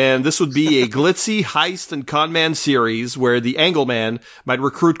angle. And this would be a glitzy heist and conman series where the Angleman might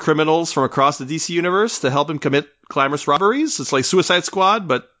recruit criminals from across the DC universe to help him commit glamorous robberies. It's like Suicide Squad,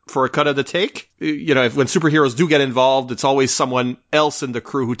 but for a cut of the take. You know, when superheroes do get involved, it's always someone else in the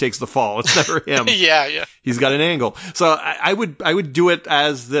crew who takes the fall. It's never him. Yeah. He's got an angle. So I would do it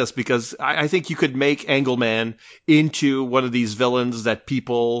as this because I think you could make Angleman into one of these villains that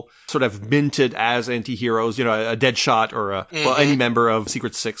people sort of minted as anti-heroes, you know, a Deadshot or any member of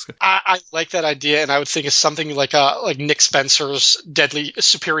Secret Six. I like that idea, and I would think it's something like Nick Spencer's Deadly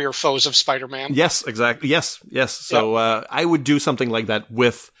Superior Foes of Spider-Man. Yes, exactly. Yes. So I would do something like that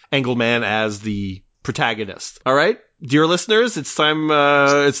with Angleman as the protagonist. All right, dear listeners, it's time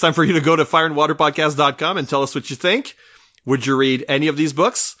for you to go to fireandwaterpodcast.com and tell us what you think. Would you read any of these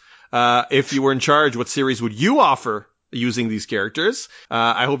books? If you were in charge, what series would you offer using these characters?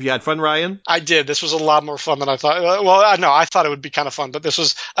 I hope you had fun, Ryan. I did. This was a lot more fun than I thought. No, I thought it would be kind of fun, but this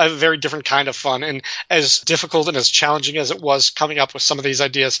was a very different kind of fun. And as difficult and as challenging as it was coming up with some of these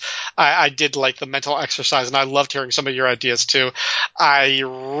ideas, I did like the mental exercise, and I loved hearing some of your ideas too. I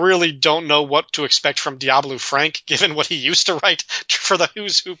really don't know what to expect from Diablo Frank, given what he used to write for the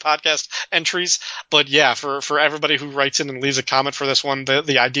Who's Who podcast entries. But yeah, for everybody who writes in and leaves a comment for this one,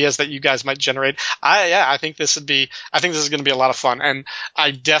 the ideas that you guys might generate, I think this is going to be a lot of fun, and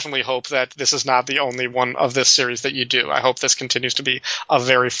I definitely hope that this is not the only one of this series that you do. I hope this continues to be a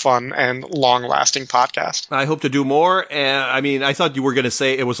very fun and long-lasting podcast. I hope to do more. I thought you were going to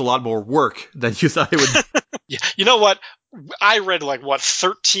say it was a lot more work than you thought it would. Yeah, you know what? I read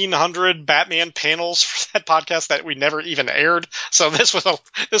 1,300 Batman panels for that podcast that we never even aired. So this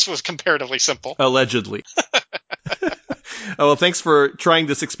was comparatively simple. Allegedly. Well, thanks for trying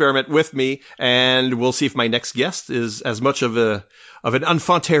this experiment with me, and we'll see if my next guest is as much of an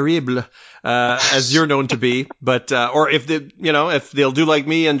enfant terrible as you're known to be, but or if they'll do like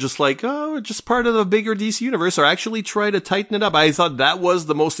me and just just part of the bigger DC universe, or actually try to tighten it up. I thought that was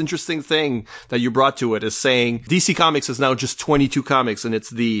the most interesting thing that you brought to it, is saying DC Comics is now just 22 comics, and it's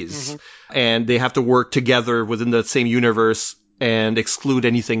these, and they have to work together within the same universe and exclude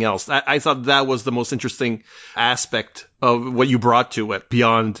anything else. I thought that was the most interesting aspect of what you brought to it,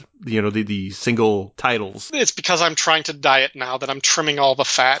 beyond, the single titles. It's because I'm trying to diet now that I'm trimming all the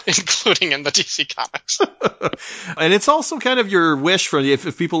fat, including in the DC Comics. And it's also kind of your wish for,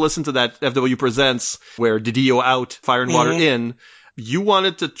 if people listen to that FW Presents, where Didio out, Fire and Water in, you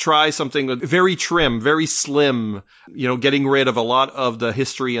wanted to try something very trim, very slim, getting rid of a lot of the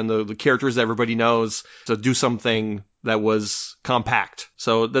history and the characters that everybody knows, to do something that was compact.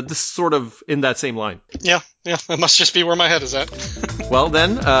 So that this is sort of in that same line. Yeah, that must just be where my head is at. Well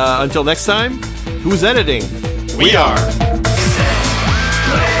then, until next time, who's editing? We are.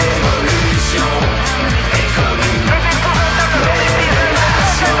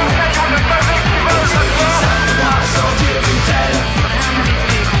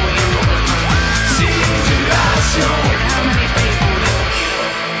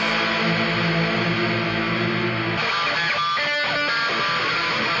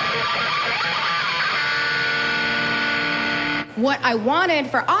 What I wanted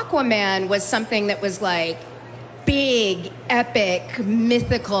for Aquaman was something that was big, epic,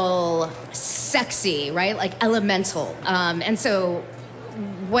 mythical, sexy, right? Like elemental. And so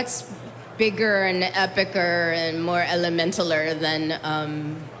what's bigger and epicer and more elementaler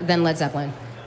than Led Zeppelin?